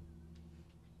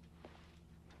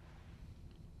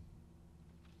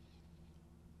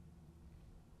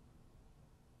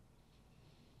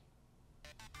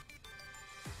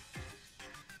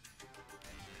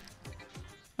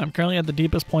 I'm currently at the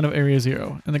deepest point of Area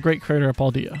 0, in the Great Crater of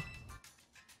Paldea.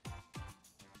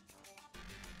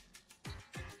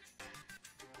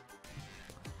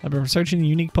 I've been researching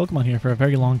unique Pokemon here for a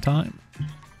very long time.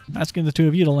 I'm asking the two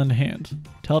of you to lend a hand,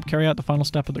 to help carry out the final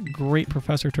step of the great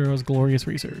Professor Turo's glorious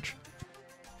research.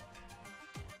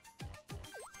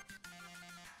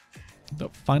 The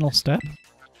final step?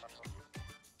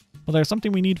 Well, there's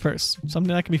something we need first,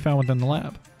 something that can be found within the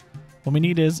lab. What we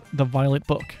need is the Violet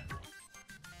Book.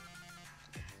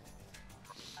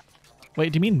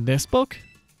 Wait, do you mean this book?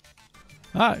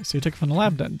 Ah, so you took it from the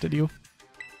lab then, did you?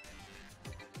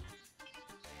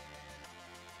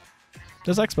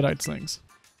 This expedites things.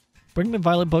 Bring the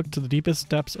Violet Book to the deepest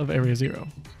depths of Area 0.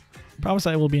 Promise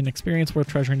that it will be an experience worth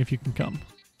treasuring if you can come.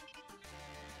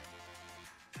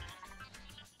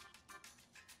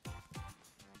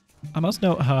 I must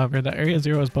note, however, that Area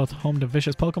 0 is both home to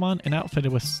vicious Pokemon and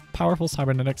outfitted with powerful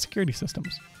cybernetic security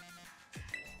systems.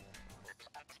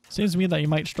 Seems to me that you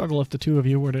might struggle if the two of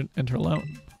you were to enter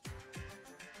alone.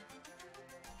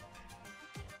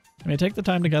 You may take the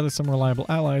time to gather some reliable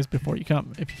allies before you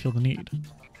come, if you feel the need.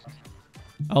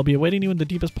 I'll be awaiting you in the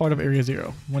deepest part of Area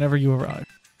 0, whenever you arrive.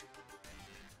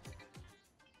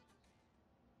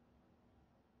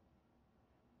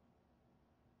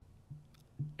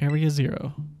 Area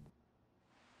 0.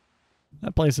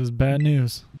 That place is bad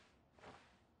news.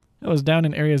 It was down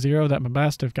in Area 0 that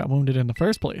Mabastiff got wounded in the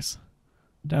first place.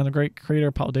 Down the Great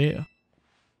Crater Paldea.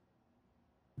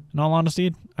 In all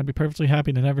honesty, I'd be perfectly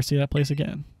happy to never see that place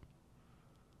again.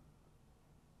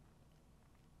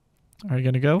 Are you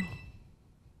gonna go? Of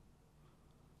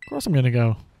course I'm gonna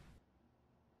go.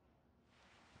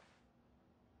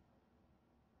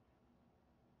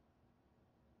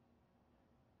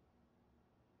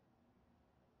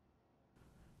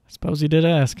 Suppose he did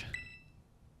ask.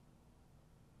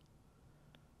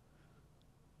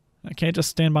 I can't just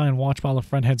stand by and watch while a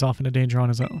friend heads off into danger on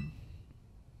his own.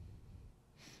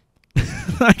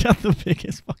 I got the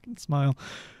biggest fucking smile.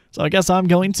 So I guess I'm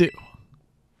going too.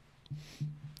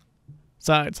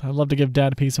 Besides, I'd love to give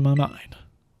Dad a piece of my mind.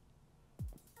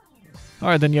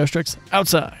 Alright then, Eostrix,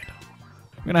 outside.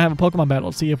 We're gonna have a Pokemon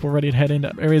battle to see if we're ready to head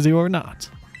into Area 0 or not.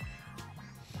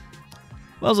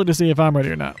 Mostly to see if I'm ready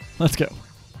or not. Let's go.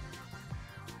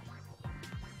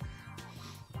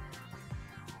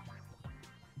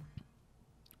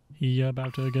 He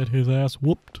about to get his ass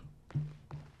whooped.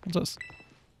 What's this?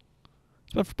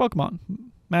 It's meant for Pokemon.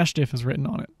 Mastiff is written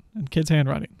on it, in kids'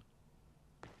 handwriting.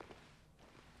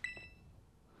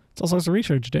 It's all sorts of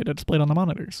research data displayed on the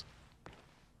monitors.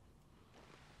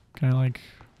 Can I, like,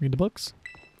 read the books?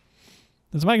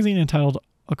 There's a magazine entitled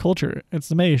A Culture. It's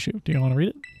the May issue. Do you want to read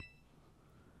it?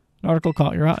 An article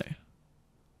caught your eye.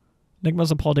 Enigmas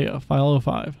of Paldea, File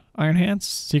 05. Iron Hands,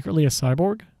 secretly a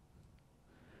cyborg?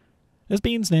 This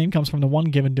being's name comes from the one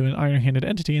given to an iron-handed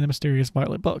entity in the mysterious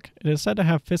Violet Book. It is said to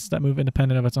have fists that move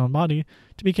independent of its own body,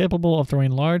 to be capable of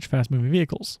throwing large, fast-moving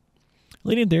vehicles. The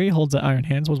leading theory holds that Iron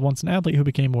Hands was once an athlete who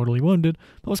became mortally wounded,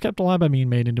 but was kept alive by being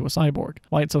made into a cyborg.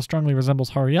 Why it so strongly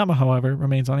resembles Hariyama, however,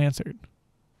 remains unanswered.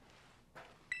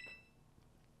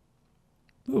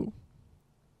 Ooh.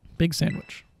 Big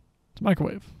sandwich. It's a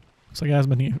microwave. Looks like it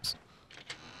hasn't been used.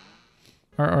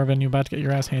 Arven, you about to get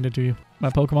your ass handed to you by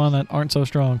Pokemon that aren't so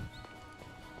strong.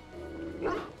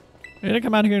 Are you gonna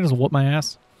come out here and just whoop my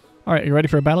ass? Alright, you ready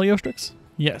for a battle, Eostrix?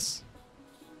 Yes.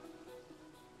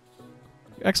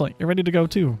 Excellent, you're ready to go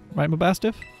too, right,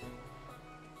 Mabastiff?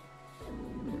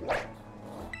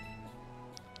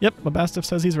 Yep, Mabastiff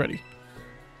says he's ready.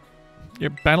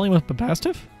 You're battling with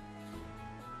Mabastiff?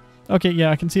 Okay,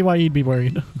 yeah, I can see why you'd be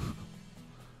worried.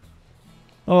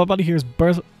 Oh, my buddy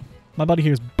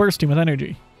here's bursting with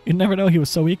energy. You'd never know he was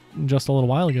so weak just a little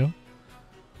while ago.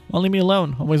 Won't leave me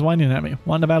alone, always whining at me,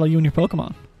 wanting to battle you and your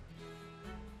Pokemon.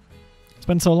 It's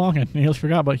been so long I nearly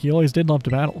forgot, but he always did love to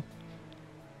battle.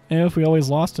 And if we always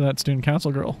lost to that student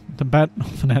council girl, the battle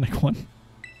fanatic one.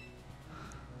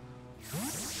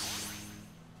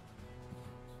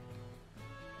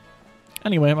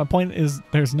 Anyway, my point is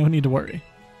there's no need to worry.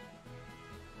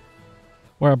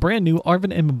 We're a brand new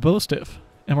Arven and Mabastiff,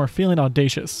 and we're feeling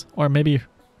audacious. Or maybe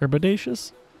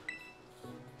herbodacious?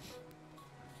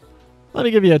 Let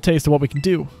me give you a taste of what we can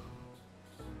do.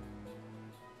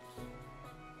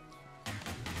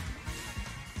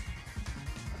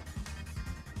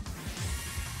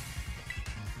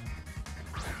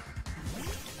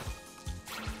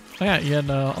 Oh yeah, you had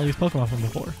all these Pokemon from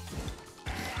before.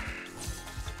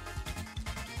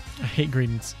 I hate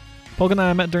greetings. Pokemon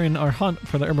I met during our hunt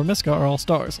for the Miska are all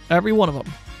stars. Every one of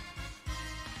them.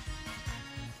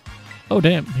 Oh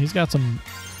damn, he's got some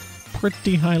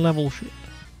pretty high level shit.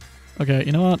 Okay,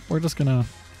 you know what? We're just gonna...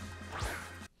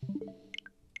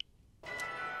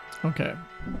 Okay.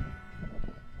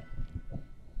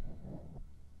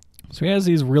 So he has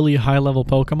these really high level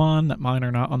Pokemon that mine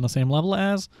are not on the same level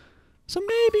as. So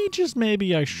maybe, just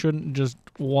maybe, I shouldn't just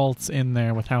waltz in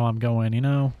there with how I'm going, you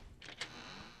know?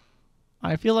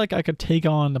 I feel like I could take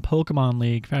on the Pokemon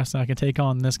League faster than I could take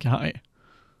on this guy.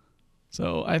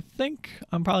 So I think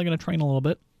I'm probably going to train a little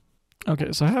bit.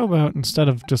 Okay, so how about instead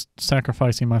of just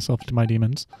sacrificing myself to my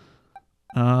demons,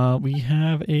 we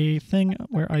have a thing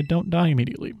where I don't die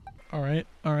immediately. Alright,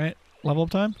 alright. Level up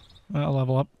time?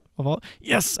 Level up. Evolve.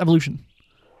 Yes! Evolution!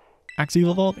 Axie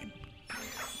evolving.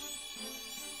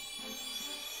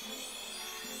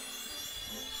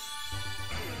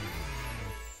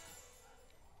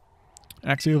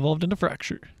 Axie evolved into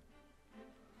Fracture.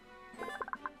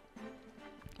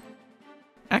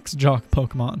 Axe-Jock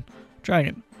Pokemon.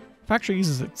 Dragon. Fracture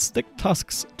uses its thick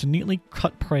tusks to neatly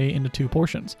cut prey into two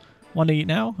portions. One to eat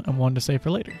now, and one to save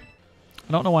for later.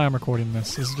 I don't know why I'm recording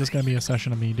this. This is just going to be a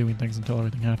session of me doing things until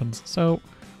everything happens. So,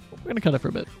 we're going to cut it for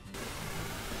a bit.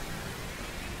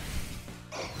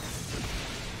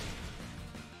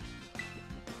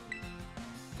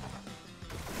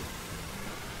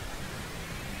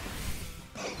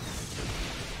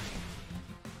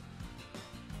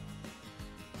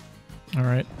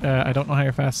 Alright, I don't know how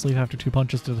you're fast asleep after 2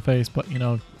 punches to the face, but, you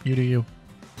know, you do you.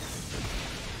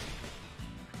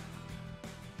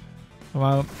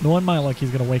 Well, knowing my luck,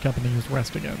 he's gonna wake up and then use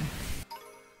rest again.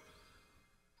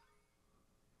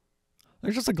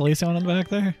 There's just a Glaceon in the back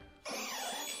there.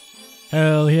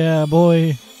 Hell yeah,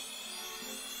 boy!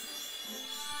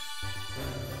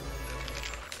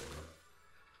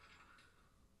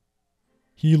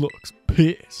 He looks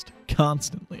pissed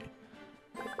constantly.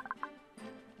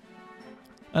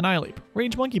 Annihilape,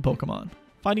 Rage Monkey Pokemon.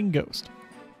 Fighting Ghost.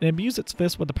 It imbues its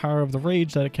fist with the power of the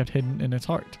rage that it kept hidden in its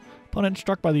heart. Opponents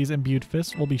struck by these imbued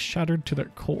fists will be shattered to their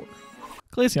core.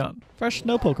 Glaceon, Fresh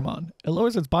Snow Pokemon. It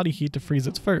lowers its body heat to freeze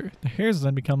its fur. The hairs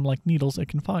then become like needles it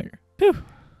can fire. Phew!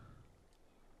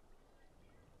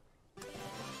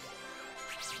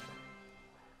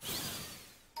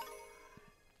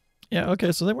 Yeah,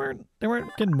 okay, so they weren't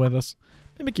getting with us.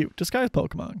 Mimikyu, Disguised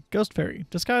Pokemon. Ghost Fairy,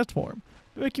 Disguised Form.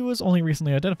 Mimikyu was only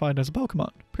recently identified as a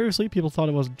Pokemon. Previously, people thought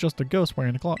it was just a ghost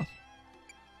wearing a cloth.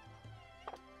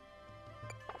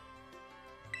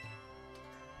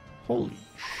 Holy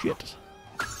shit.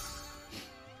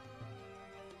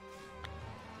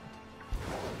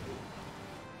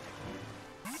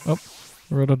 Oh.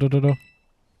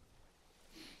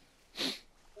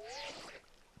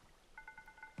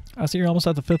 I see you're almost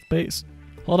at the 5th base.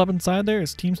 Hold up inside there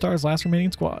is Team Star's last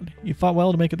remaining squad. You fought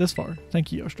well to make it this far.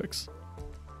 Thank you, Eostrix.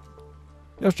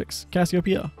 Eostrix,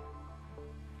 Cassiopeia.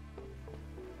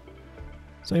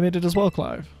 So you made it as well,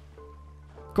 Clive.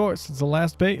 Of course, it's the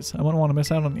last base. I wouldn't want to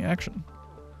miss out on the action.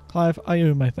 Clive, I owe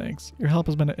you my thanks. Your help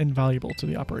has been invaluable to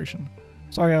the operation.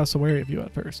 Sorry I was so wary of you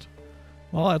at first.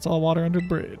 Well, that's all water under the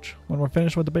bridge. When we're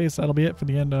finished with the base, that'll be it for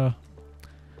the end,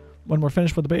 When we're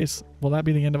finished with the base, will that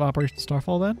be the end of Operation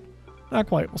Starfall then? Not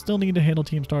quite. We'll still need to handle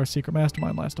Team Star's secret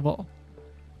mastermind last of all.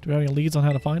 Do we have any leads on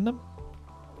how to find them?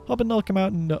 Hoping they'll come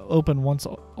out in the open once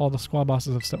all the squad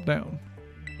bosses have stepped down.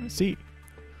 I see.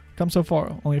 Come so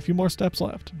far. Only a few more steps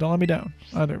left. Don't let me down.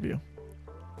 Either of you.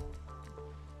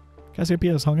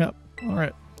 Cassiopeia is hung up.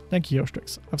 Alright. Thank you,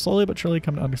 Eostrix. I've slowly but surely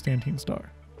come to understand Team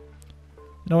Star.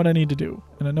 I know what I need to do,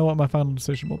 and I know what my final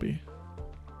decision will be.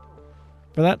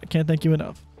 For that, I can't thank you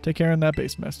enough. Take care in that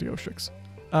base, Master Eostrix.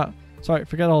 Ah, sorry,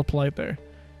 forget all polite there.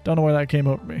 Don't know where that came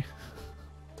over me.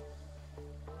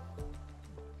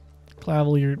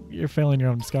 Clavel, you're failing your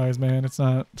own disguise, man. It's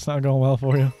not going well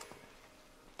for you.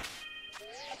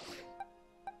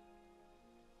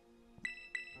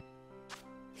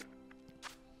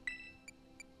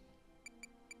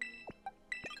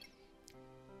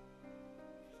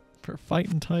 For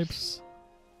fighting types.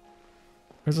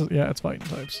 Yeah, it's fighting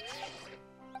types.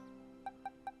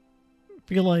 I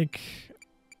feel like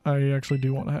I actually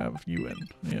do want to have you in.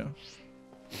 Yeah.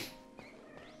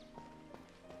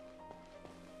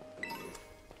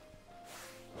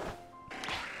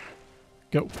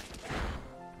 Go.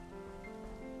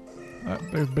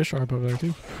 There's Bisharp over there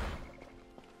too.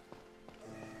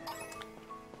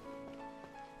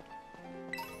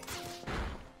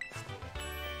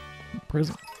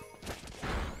 Prison.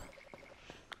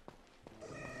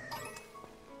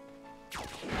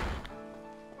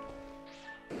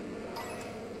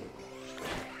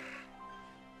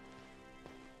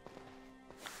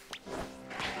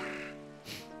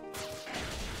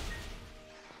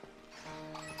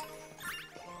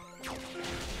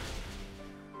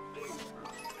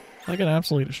 I got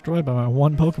absolutely destroyed by my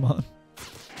one Pokemon.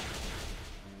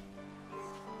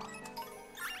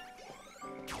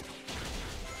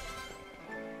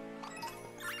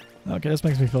 Okay, this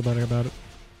makes me feel better about it.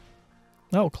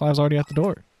 Oh, Clive's already at the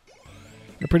door.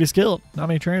 You're pretty skilled. Not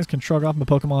many trainers can shrug off my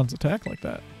Pokemon's attack like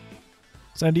that.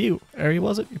 Send to you. Airy,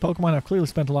 was it? Your Pokemon have clearly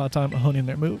spent a lot of time honing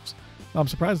their moves. I'm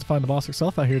surprised to find the boss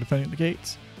herself out here defending the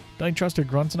gates. Don't you trust your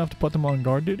grunts enough to put them on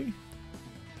guard duty?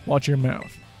 Watch your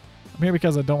mouth. I'm here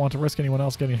because I don't want to risk anyone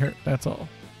else getting hurt, that's all.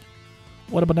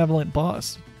 What a benevolent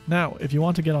boss. Now, if you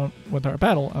want to get on with our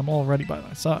battle, I'm already by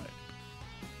my side.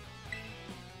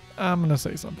 I'm gonna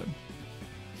say something.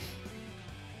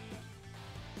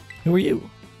 Who are you?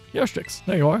 Eostrix,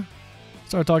 there you are.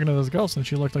 Started talking to this girl since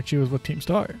she looked like she was with Team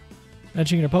Star. Then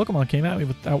she and her Pokemon came at me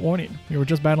without warning. We were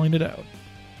just battling it out.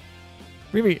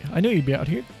 Riri, I knew you'd be out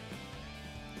here.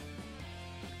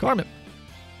 Carmen,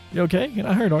 you okay? You're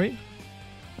not hurt, are you?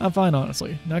 I'm fine,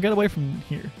 honestly. Now get away from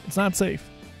here. It's not safe.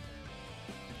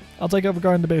 I'll take over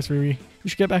guarding the base, Riri. You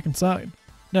should get back inside.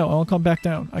 No, I won't come back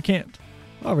down. I can't.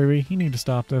 Oh, Riri, you need to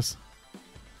stop this.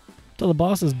 Till the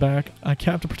boss is back, I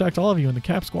have to protect all of you in the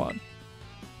Cap Squad.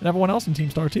 And everyone else in Team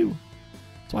Star, too.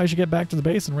 That's why you should get back to the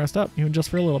base and rest up, even just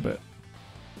for a little bit.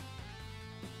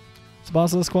 As the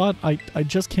boss of the squad, I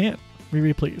just can't.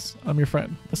 Riri, please. I'm your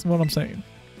friend. Listen to what I'm saying.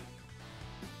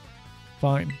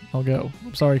 Fine, I'll go.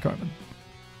 I'm sorry, Carmen.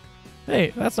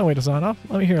 Hey, that's no way to sign off.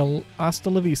 Let me hear a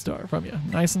hasta la vista from you,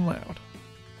 nice and loud.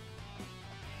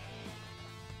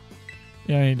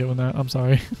 Yeah, I ain't doing that. I'm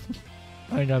sorry.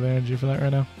 I ain't got the energy for that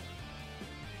right now.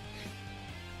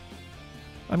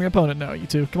 I'm your opponent now, you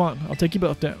two. Come on, I'll take you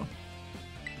both down.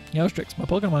 Eostrix, my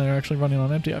Pokemon are actually running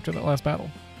on empty after that last battle.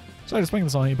 Sorry to spring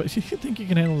this on you, but you think you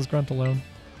can handle this grunt alone?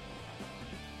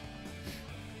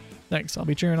 Thanks, I'll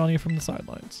be cheering on you from the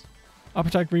sidelines. I'll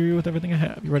protect Riri with everything I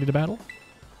have. You ready to battle?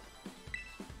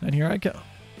 And here I go.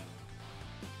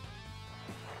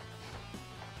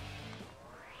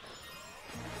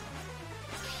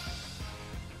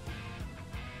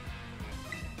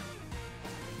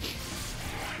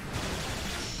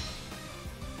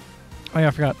 Oh yeah,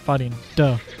 I forgot. Fighting.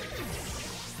 Duh.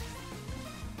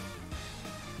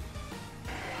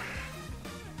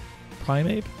 Prime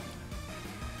Ape?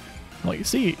 Well, you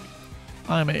see,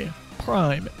 I'm a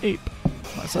Prime Ape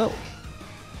myself.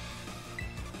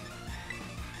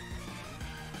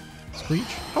 Screech?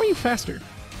 How are you faster?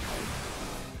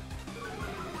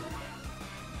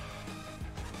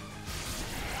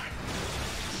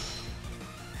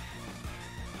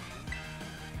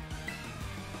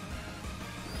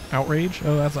 Outrage?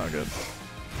 Oh, that's not good.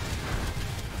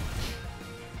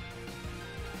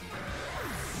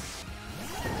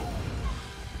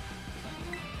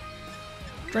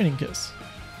 Draining Kiss.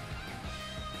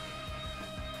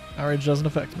 Outrage doesn't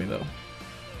affect me though.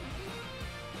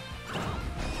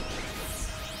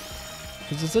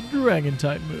 Because it's a dragon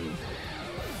type move.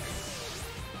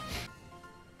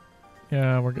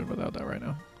 Yeah, we're good without that right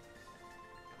now.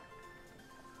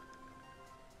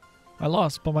 I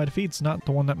lost, but my defeat's not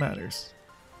the one that matters.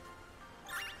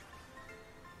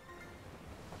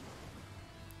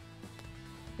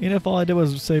 And if all I did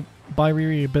was say buy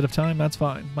Riri a bit of time, that's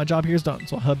fine. My job here is done,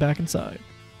 so I'll head back inside.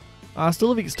 Hasta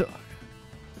la vista.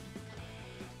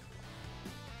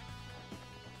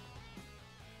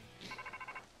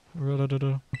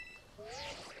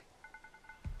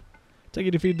 Take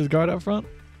a defeat to the guard up front.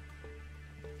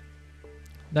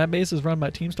 That base is run by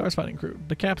Team Star's fighting crew,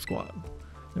 the Cap Squad.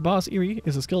 Their boss, Erie,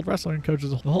 is a skilled wrestler and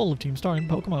coaches the whole of Team Star in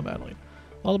Pokemon battling.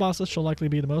 All the bosses shall likely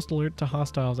be the most alert to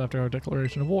hostiles after our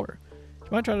declaration of war. You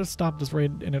might try to stop this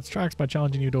raid in its tracks by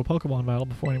challenging you to a Pokemon battle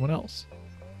before anyone else.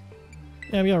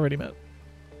 Yeah, we already met.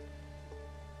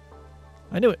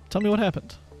 I knew it. Tell me what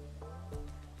happened.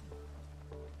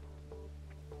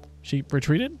 She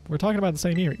retreated? We're talking about the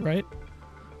same Erie, right?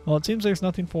 Well, it seems there's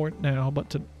nothing for it now but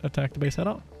to attack the base head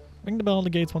on. Ring the bell on the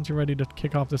gates once you're ready to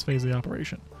kick off this phase of the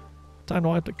operation. Time to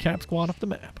wipe the Cap Squad off the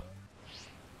map.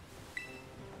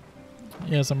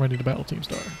 Yes, I'm ready to battle Team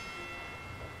Star.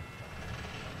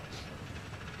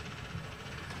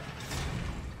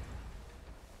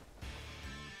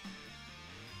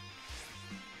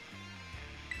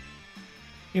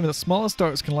 Even the smallest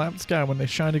stars can light up the sky when they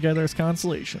shine together as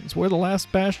constellations. We're the last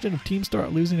bastion of Team Star.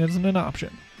 Losing isn't an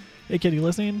option. Hey kid, you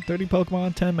listening? 30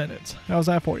 Pokemon, 10 minutes. How's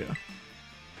that for you?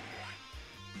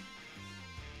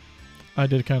 I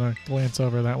did kind of glance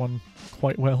over that one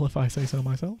quite well, if I say so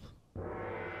myself.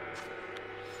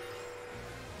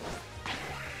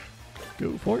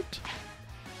 Go for it.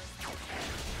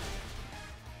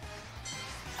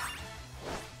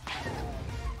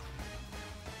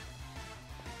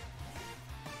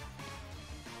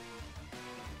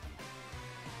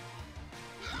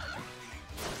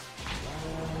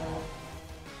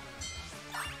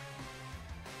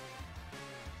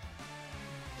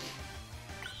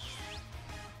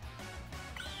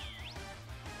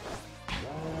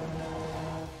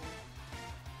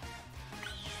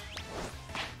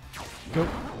 Go.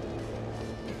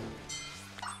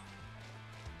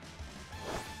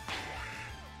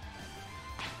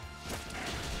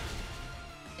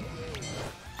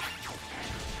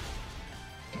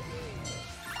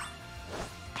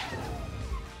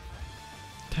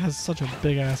 It has such a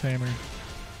big ass hammer.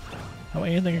 How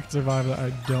anything can survive that, I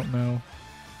don't know.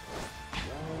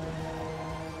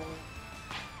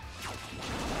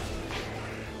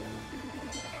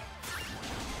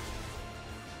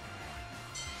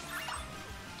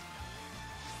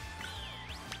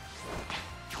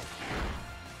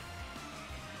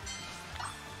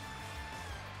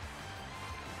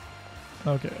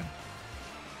 Okay.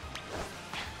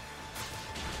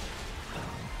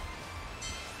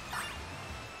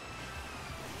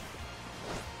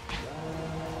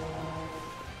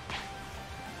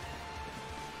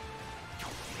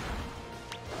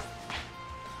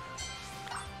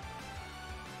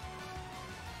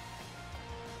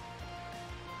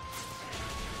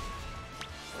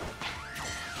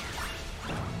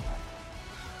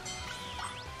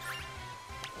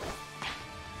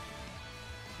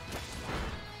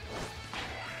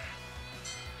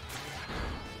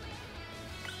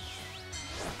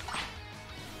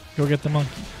 Go get the monkey.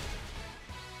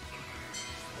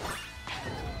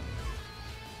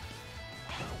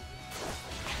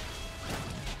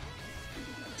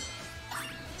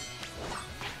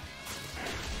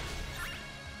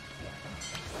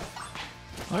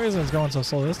 The reason it's going so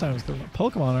slow this time is because the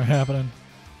Pokemon are happening.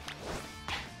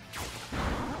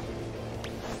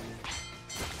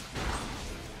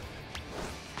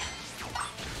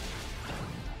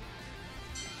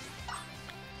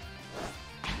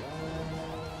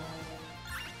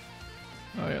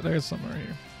 Alright, there's some right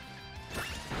here.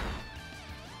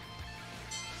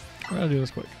 We're gonna do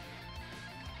this quick.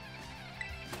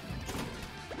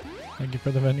 Thank you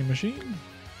for the vending machine.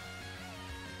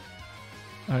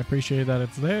 I appreciate that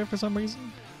it's there for some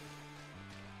reason.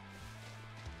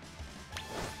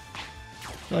 I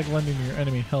feel like lending your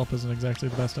enemy help isn't exactly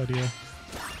the best idea.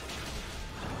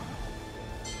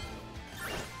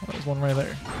 Oh, there's one right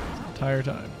there. The entire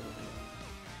time.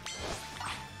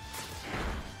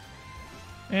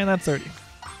 And that's 30.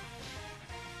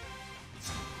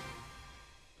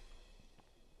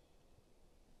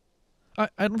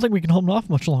 I don't think we can hold him off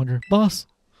much longer. Boss.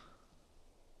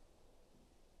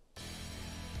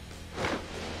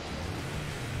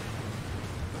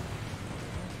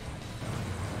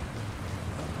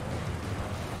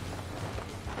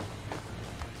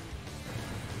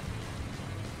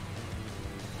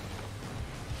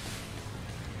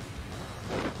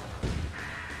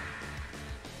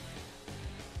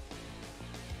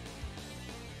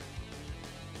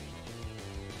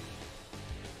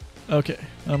 Okay,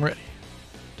 I'm ready.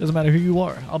 Doesn't matter who you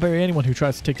are, I'll bury anyone who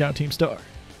tries to take down Team Star.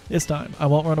 This time, I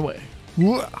won't run away.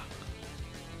 Whoa!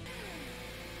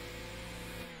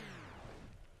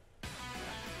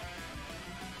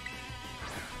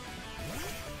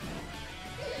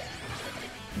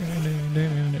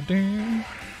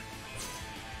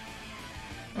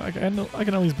 I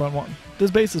can at least run one.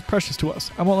 This base is precious to us.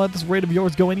 I won't let this raid of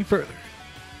yours go any further.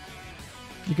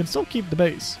 You can still keep the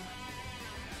base.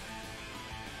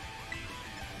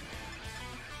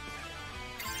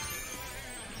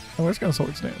 Oh, where's gonna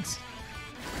sword stance?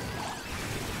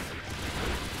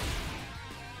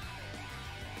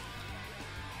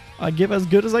 I give as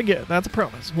good as I get. That's a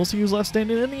promise. We'll see who's left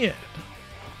standing in the end.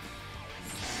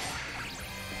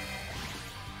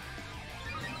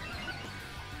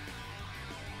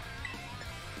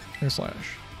 Air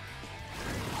slash.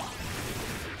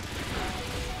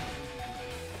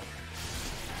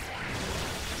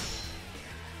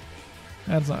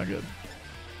 That's not good.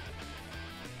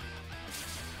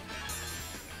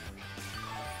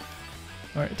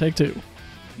 Alright, take two.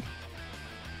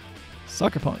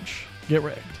 Sucker punch. Get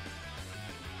wrecked.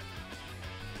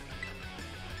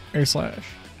 Air slash.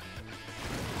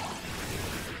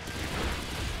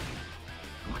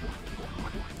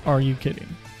 Are you kidding?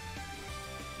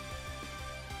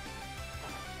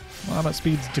 Well, my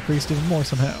speed's decreased even more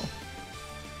somehow.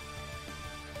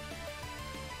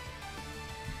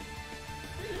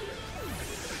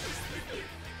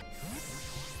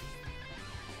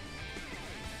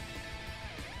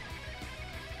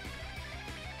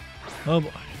 Oh boy.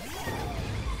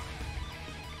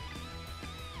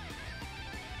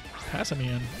 Passing me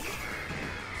in.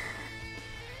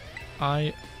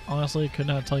 I honestly could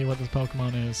not tell you what this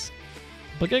Pokemon is,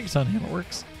 but Gigaton Hammer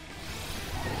works.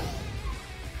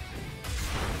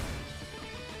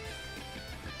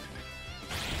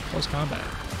 Close combat.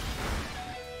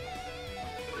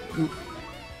 Ooh.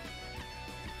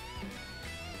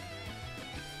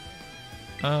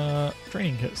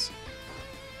 Training Kiss.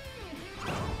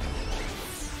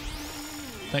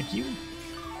 Thank you.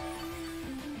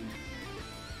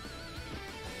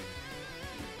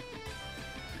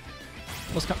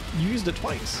 You used it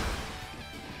twice.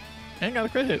 And got a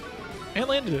crit hit. And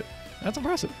landed it. That's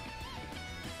impressive.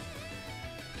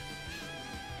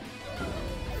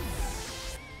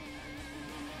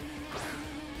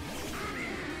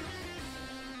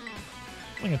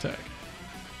 Wing attack.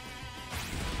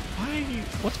 Why?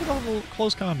 What's with all the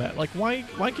close combat? Like, why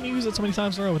can you use it so many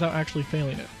times in a row without actually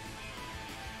failing it?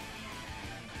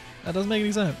 That doesn't make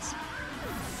any sense.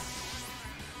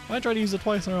 If I try to use it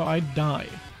twice in a row, I die.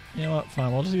 You know what?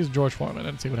 Fine, we'll just use George Foreman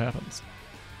and see what happens.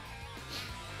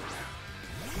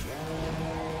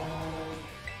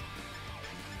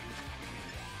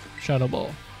 Shadow Ball.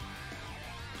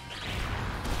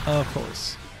 Of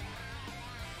course.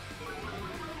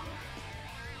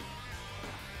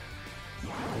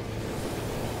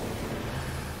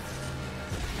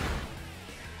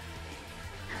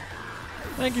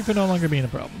 Thank you for no longer being a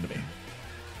problem to me.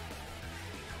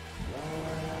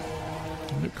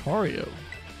 Lucario.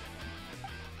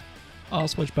 I'll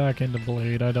switch back into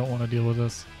Blade. I don't want to deal with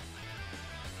this.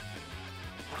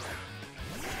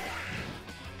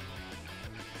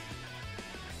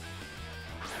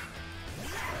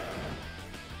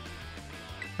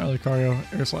 Alright,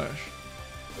 Lucario, Air Slash.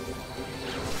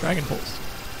 Dragon Pulse.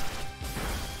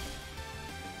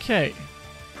 Okay.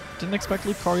 Didn't expect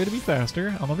Lucario to be faster,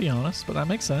 I'm gonna be honest, but that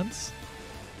makes sense.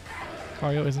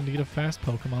 Lucario is indeed a fast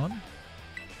Pokemon.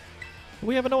 But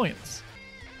we have Annoyance.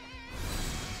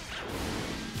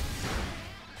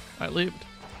 I lived.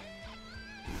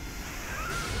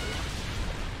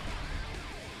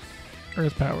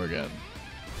 Earth Power again.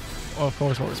 Oh, of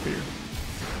course, Horse Spear.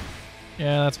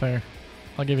 Yeah, that's fair.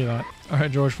 I'll give you that.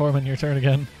 Alright, George Foreman, your turn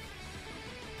again.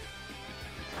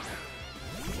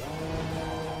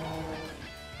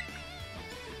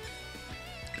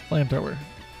 Flamethrower.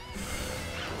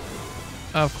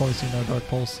 Of course you know Dark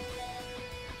Pulse.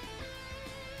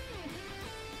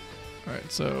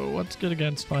 Alright, so what's good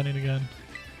against fighting again?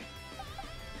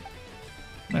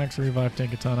 Max Revive,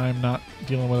 take a ton. I am not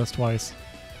dealing with this twice.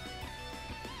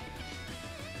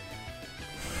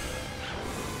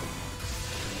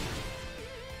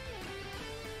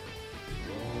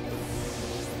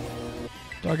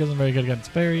 Dark isn't very good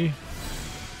against Fairy.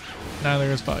 Neither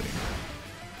is fighting.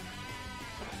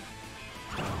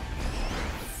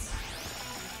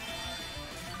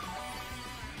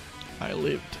 I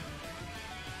lived.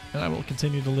 And I will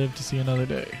continue to live to see another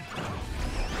day.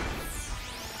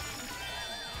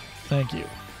 Thank you.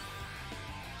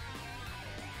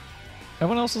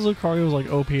 Everyone else's Lucario was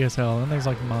like OP as hell, and there's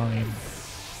like mine.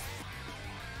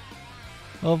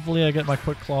 Hopefully I get my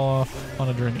Quick Claw off on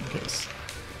a Draining Kiss.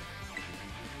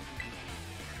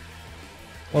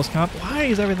 Close combat? Why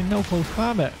is everything no close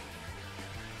combat?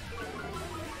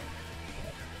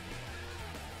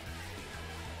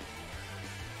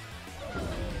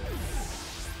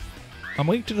 I'm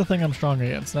weak to the thing I'm strong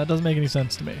against. That doesn't make any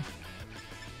sense to me.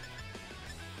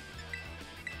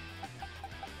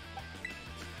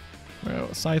 Well,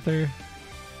 Scyther.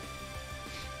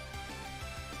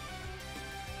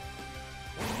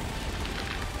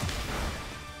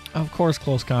 Of course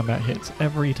close combat hits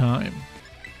every time.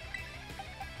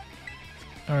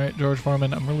 Alright, George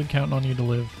Foreman, I'm really counting on you to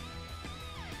live.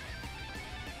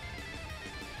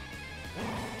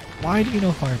 Why do you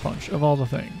know Fire Punch, of all the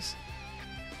things?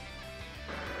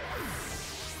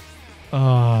 Oh,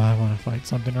 I want to fight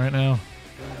something right now.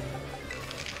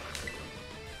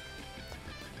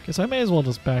 Guess I may as well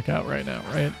just back out right now,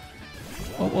 right?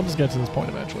 Well, we'll just get to this point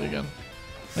eventually again.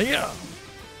 Yeah!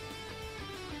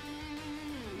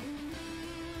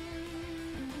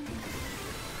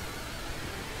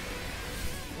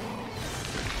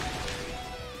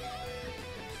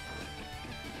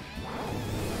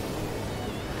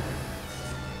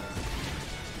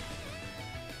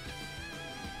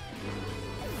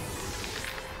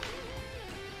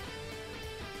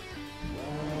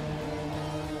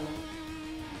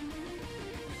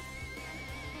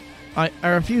 I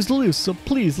refuse to lose, so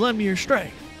please lend me your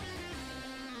strength.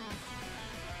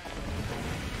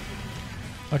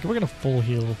 Okay, we're gonna full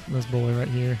heal this boy right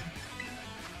here.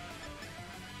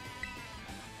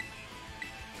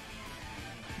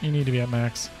 You need to be at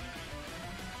max.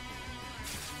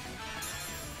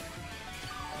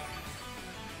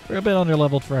 We're a bit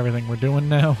under-leveled for everything we're doing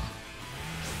now.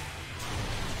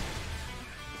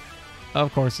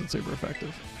 Of course it's super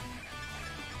effective.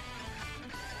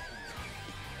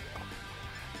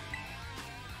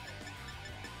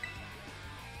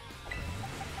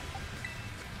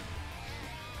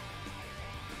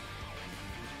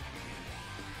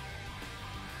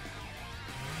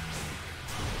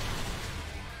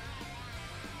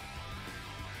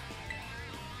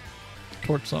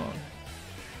 Torch Song.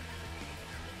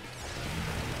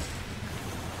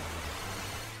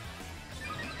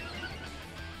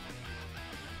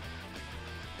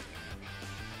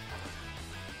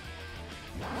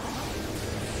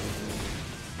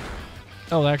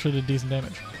 Oh, that actually did decent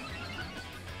damage.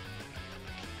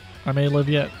 I may live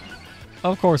yet.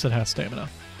 Of course it has stamina.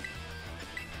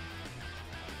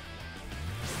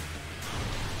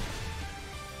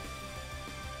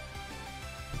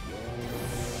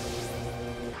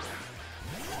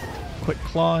 Quick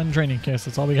Claw and Draining Kiss,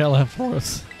 that's all we got left for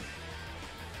us.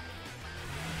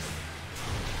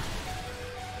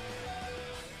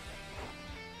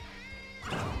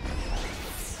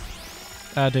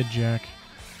 I did jack.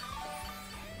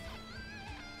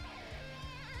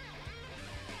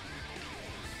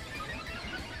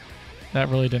 That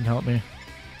really didn't help me.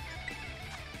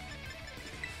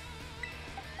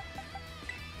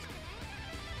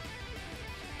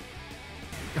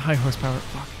 High horsepower,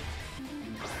 fuck.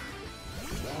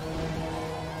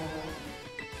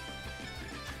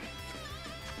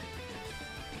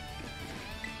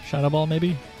 Shadow Ball,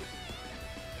 maybe?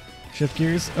 Shift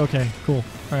gears? Okay, cool.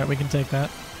 Alright, we can take that.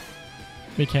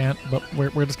 We can't, but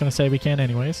we're just gonna say we can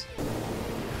anyways.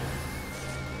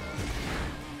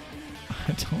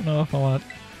 I don't know if I want...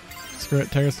 Screw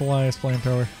it, Terrace Elias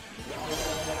Flamethrower.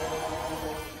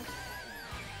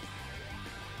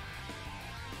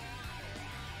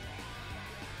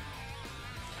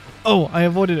 Oh, I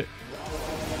avoided it.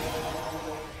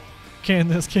 Can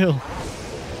this kill?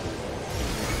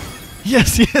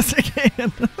 Yes, yes, I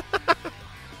can.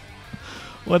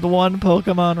 with one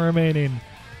Pokemon remaining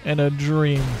and a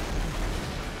dream.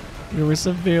 We were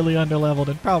severely underleveled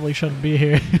and probably shouldn't be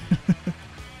here.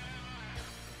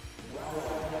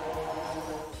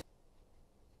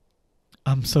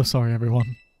 I'm so sorry,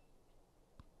 everyone.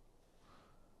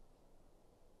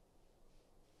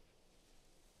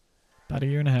 About a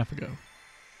year and a half ago.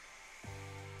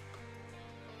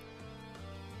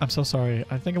 I'm so sorry.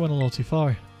 I think I went a little too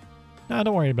far. Nah,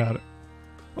 don't worry about it.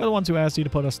 We're the ones who asked you to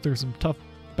put us through some tough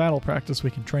battle practice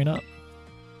we can train up.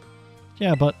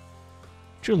 Yeah, but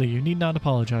truly, you need not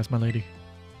apologize, my lady.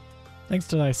 Thanks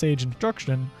to thy sage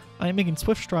instruction, I am making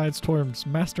swift strides towards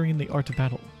mastering the art of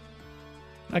battle.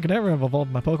 I could never have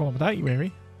evolved my Pokemon without you,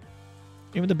 Aerie.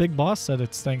 Even the big boss said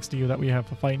it's thanks to you that we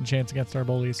have a fighting chance against our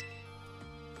bullies.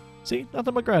 See,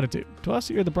 nothing but gratitude. To us,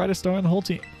 you're the brightest star in the whole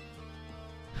team.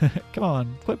 Come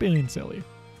on, quit being silly.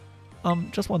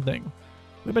 Just one thing.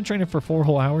 We've been training for 4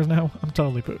 whole hours now. I'm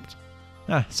totally pooped.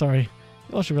 Ah, sorry.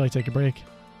 You all should really take a break.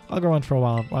 I'll go on for a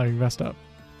while you rest up.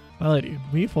 My lady,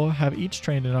 we 4 have each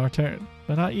trained in our turn,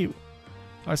 but not you.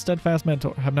 Our steadfast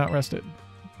mentor have not rested.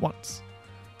 Once.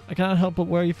 I cannot help but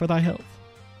worry for thy health.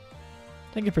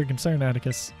 Thank you for your concern,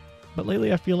 Atticus. But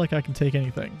lately I feel like I can take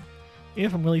anything. Even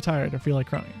if I'm really tired or feel like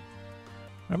crying.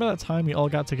 Remember that time we all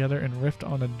got together and riffed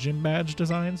on a gym badge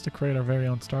designs to create our very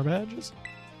own star badges?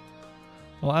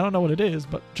 Well, I don't know what it is,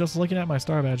 but just looking at my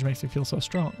star badge makes me feel so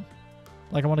strong.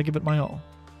 Like I want to give it my all.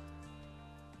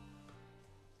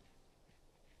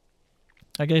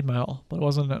 I gave my all, but it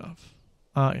wasn't enough.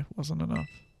 I wasn't enough.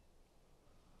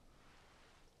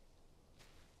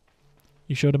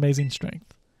 You showed amazing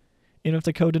strength. Even if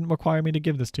the code didn't require me to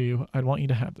give this to you, I'd want you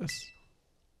to have this.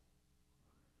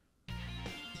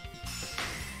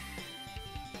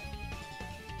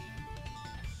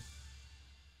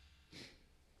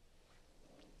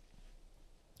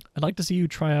 I'd like to see you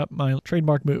try out my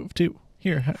trademark move, too.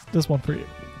 Here, this one for you.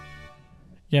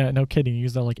 Yeah, no kidding, you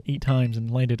used that like 8 times and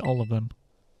landed all of them.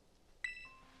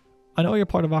 I know you're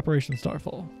part of Operation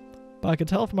Starfall, but I could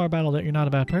tell from our battle that you're not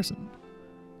a bad person.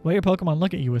 The way your Pokemon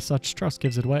look at you with such trust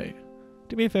gives it away.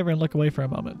 Do me a favor and look away for a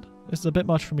moment. This is a bit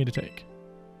much for me to take.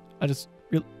 I just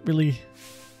really...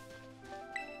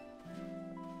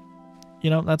 You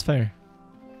know, that's fair.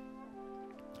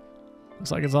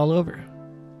 Looks like it's all over.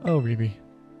 Oh, Reeve.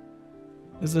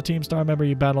 This is the Team Star member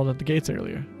you battled at the gates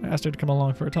earlier. I asked her to come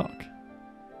along for a talk.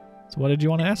 So what did you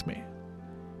want to ask me?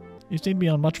 You seem to be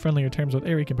on much friendlier terms with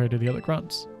Aerie compared to the other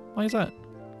grunts. Why is that?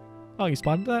 Oh, you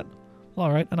spotted that? Well,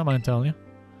 alright, I don't mind telling you.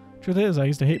 Truth is, I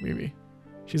used to hate Reeve.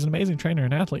 She's an amazing trainer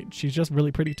and athlete. She's just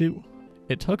really pretty too.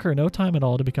 It took her no time at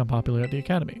all to become popular at the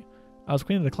academy. I was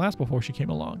queen of the class before she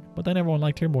came along, but then everyone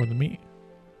liked her more than me.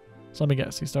 So let me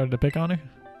guess, you started to pick on her?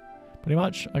 Pretty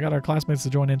much. I got our classmates to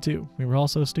join in too. We were all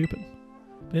so stupid.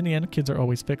 But in the end, kids are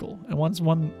always fickle, and once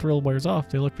one thrill wears off,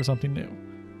 they look for something new.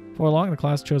 For long, the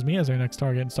class chose me as their next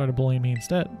target and started bullying me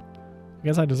instead. I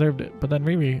guess I deserved it, but then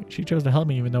Riri, she chose to help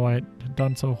me even though I had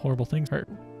done so horrible things to her.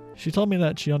 She told me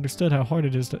that she understood how hard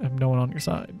it is to have no one on your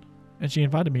side, and she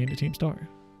invited me into Team Star.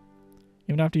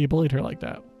 Even after you bullied her like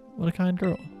that. What a kind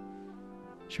girl.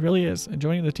 She really is, and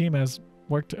joining the team has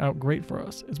worked out great for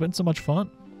us. It's been so much fun.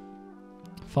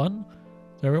 Fun?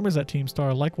 There are rumors that Team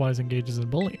Star likewise engages in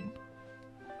bullying.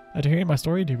 After hearing my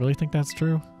story, do you really think that's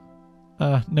true?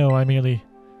 No, I merely...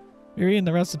 Riri and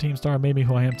the rest of Team Star made me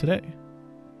who I am today.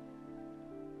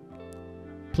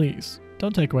 Please,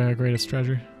 don't take away our greatest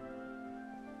treasure.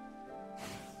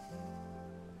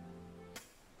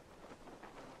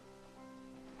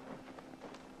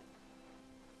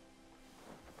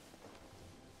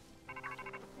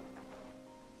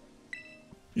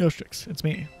 Eostrix, it's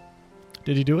me.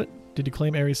 Did you do it? Did you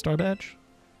claim Aerie's star badge?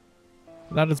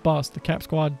 Without its boss, the Cap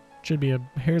Squad should be a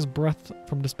hair's breadth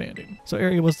from disbanding. So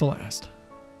Aerie was the last.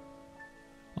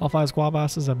 All 5 squad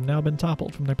bosses have now been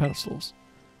toppled from their pedestals.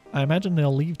 I imagine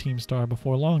they'll leave Team Star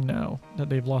before long now that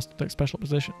they've lost their special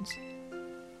positions.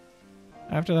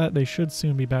 After that, they should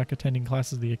soon be back attending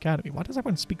classes at the academy. Why does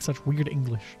everyone speak such weird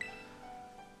English?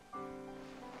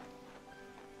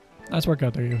 Nice work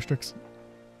out there, Eostrix. Is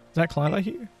that Clive I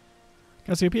hear?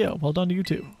 Cassiopeia, well done to you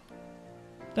too.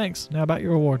 Thanks. Now about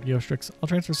your reward, Eostrix. I'll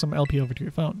transfer some LP over to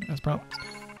your phone, as promised.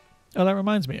 Oh, that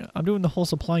reminds me. I'm doing the whole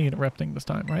supply unit rep thing this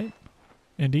time, right?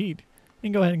 Indeed. You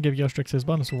can go ahead and give Eostrix his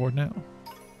bonus reward now.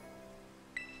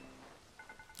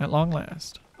 At long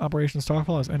last, Operation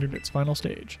Starfall has entered its final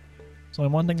stage. There's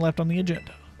only one thing left on the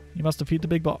agenda. You must defeat the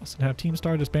big boss and have Team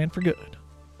Star disband for good.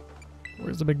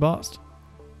 Where's the big boss?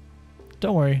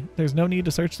 Don't worry, there's no need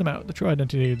to search them out. The true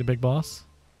identity of the big boss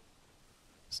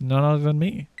is none other than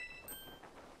me.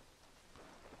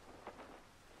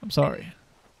 I'm sorry.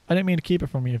 I didn't mean to keep it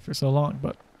from you for so long,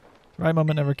 but The right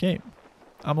moment never came.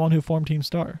 I'm the one who formed Team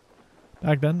Star.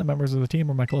 Back then, the members of the team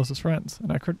were my closest friends,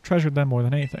 and I treasured them more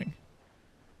than anything.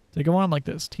 If they go on like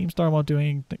this, Team Star won't do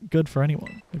anything good for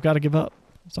anyone. They've got to give up.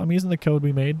 So I'm using the code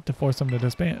we made to force them to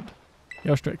disband.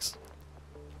 Eostrix.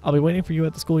 I'll be waiting for you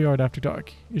at the schoolyard after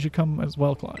dark. You should come as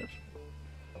well, Clive.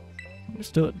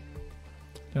 Understood.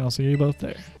 Then I'll see you both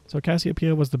there. So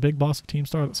Cassiopeia was the big boss of Team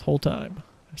Star this whole time.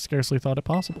 I scarcely thought it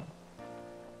possible.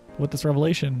 But with this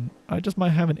revelation, I just might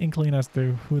have an inkling as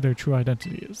to who their true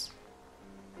identity is.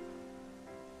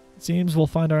 It seems we'll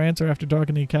find our answer after dark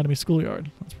in the Academy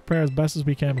schoolyard. Let's prepare as best as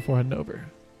we can before heading over.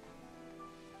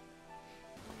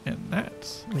 And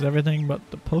that is everything but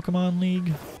the Pokemon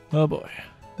League. Oh boy.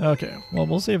 Okay, well,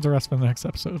 we'll save the rest for the next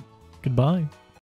episode. Goodbye.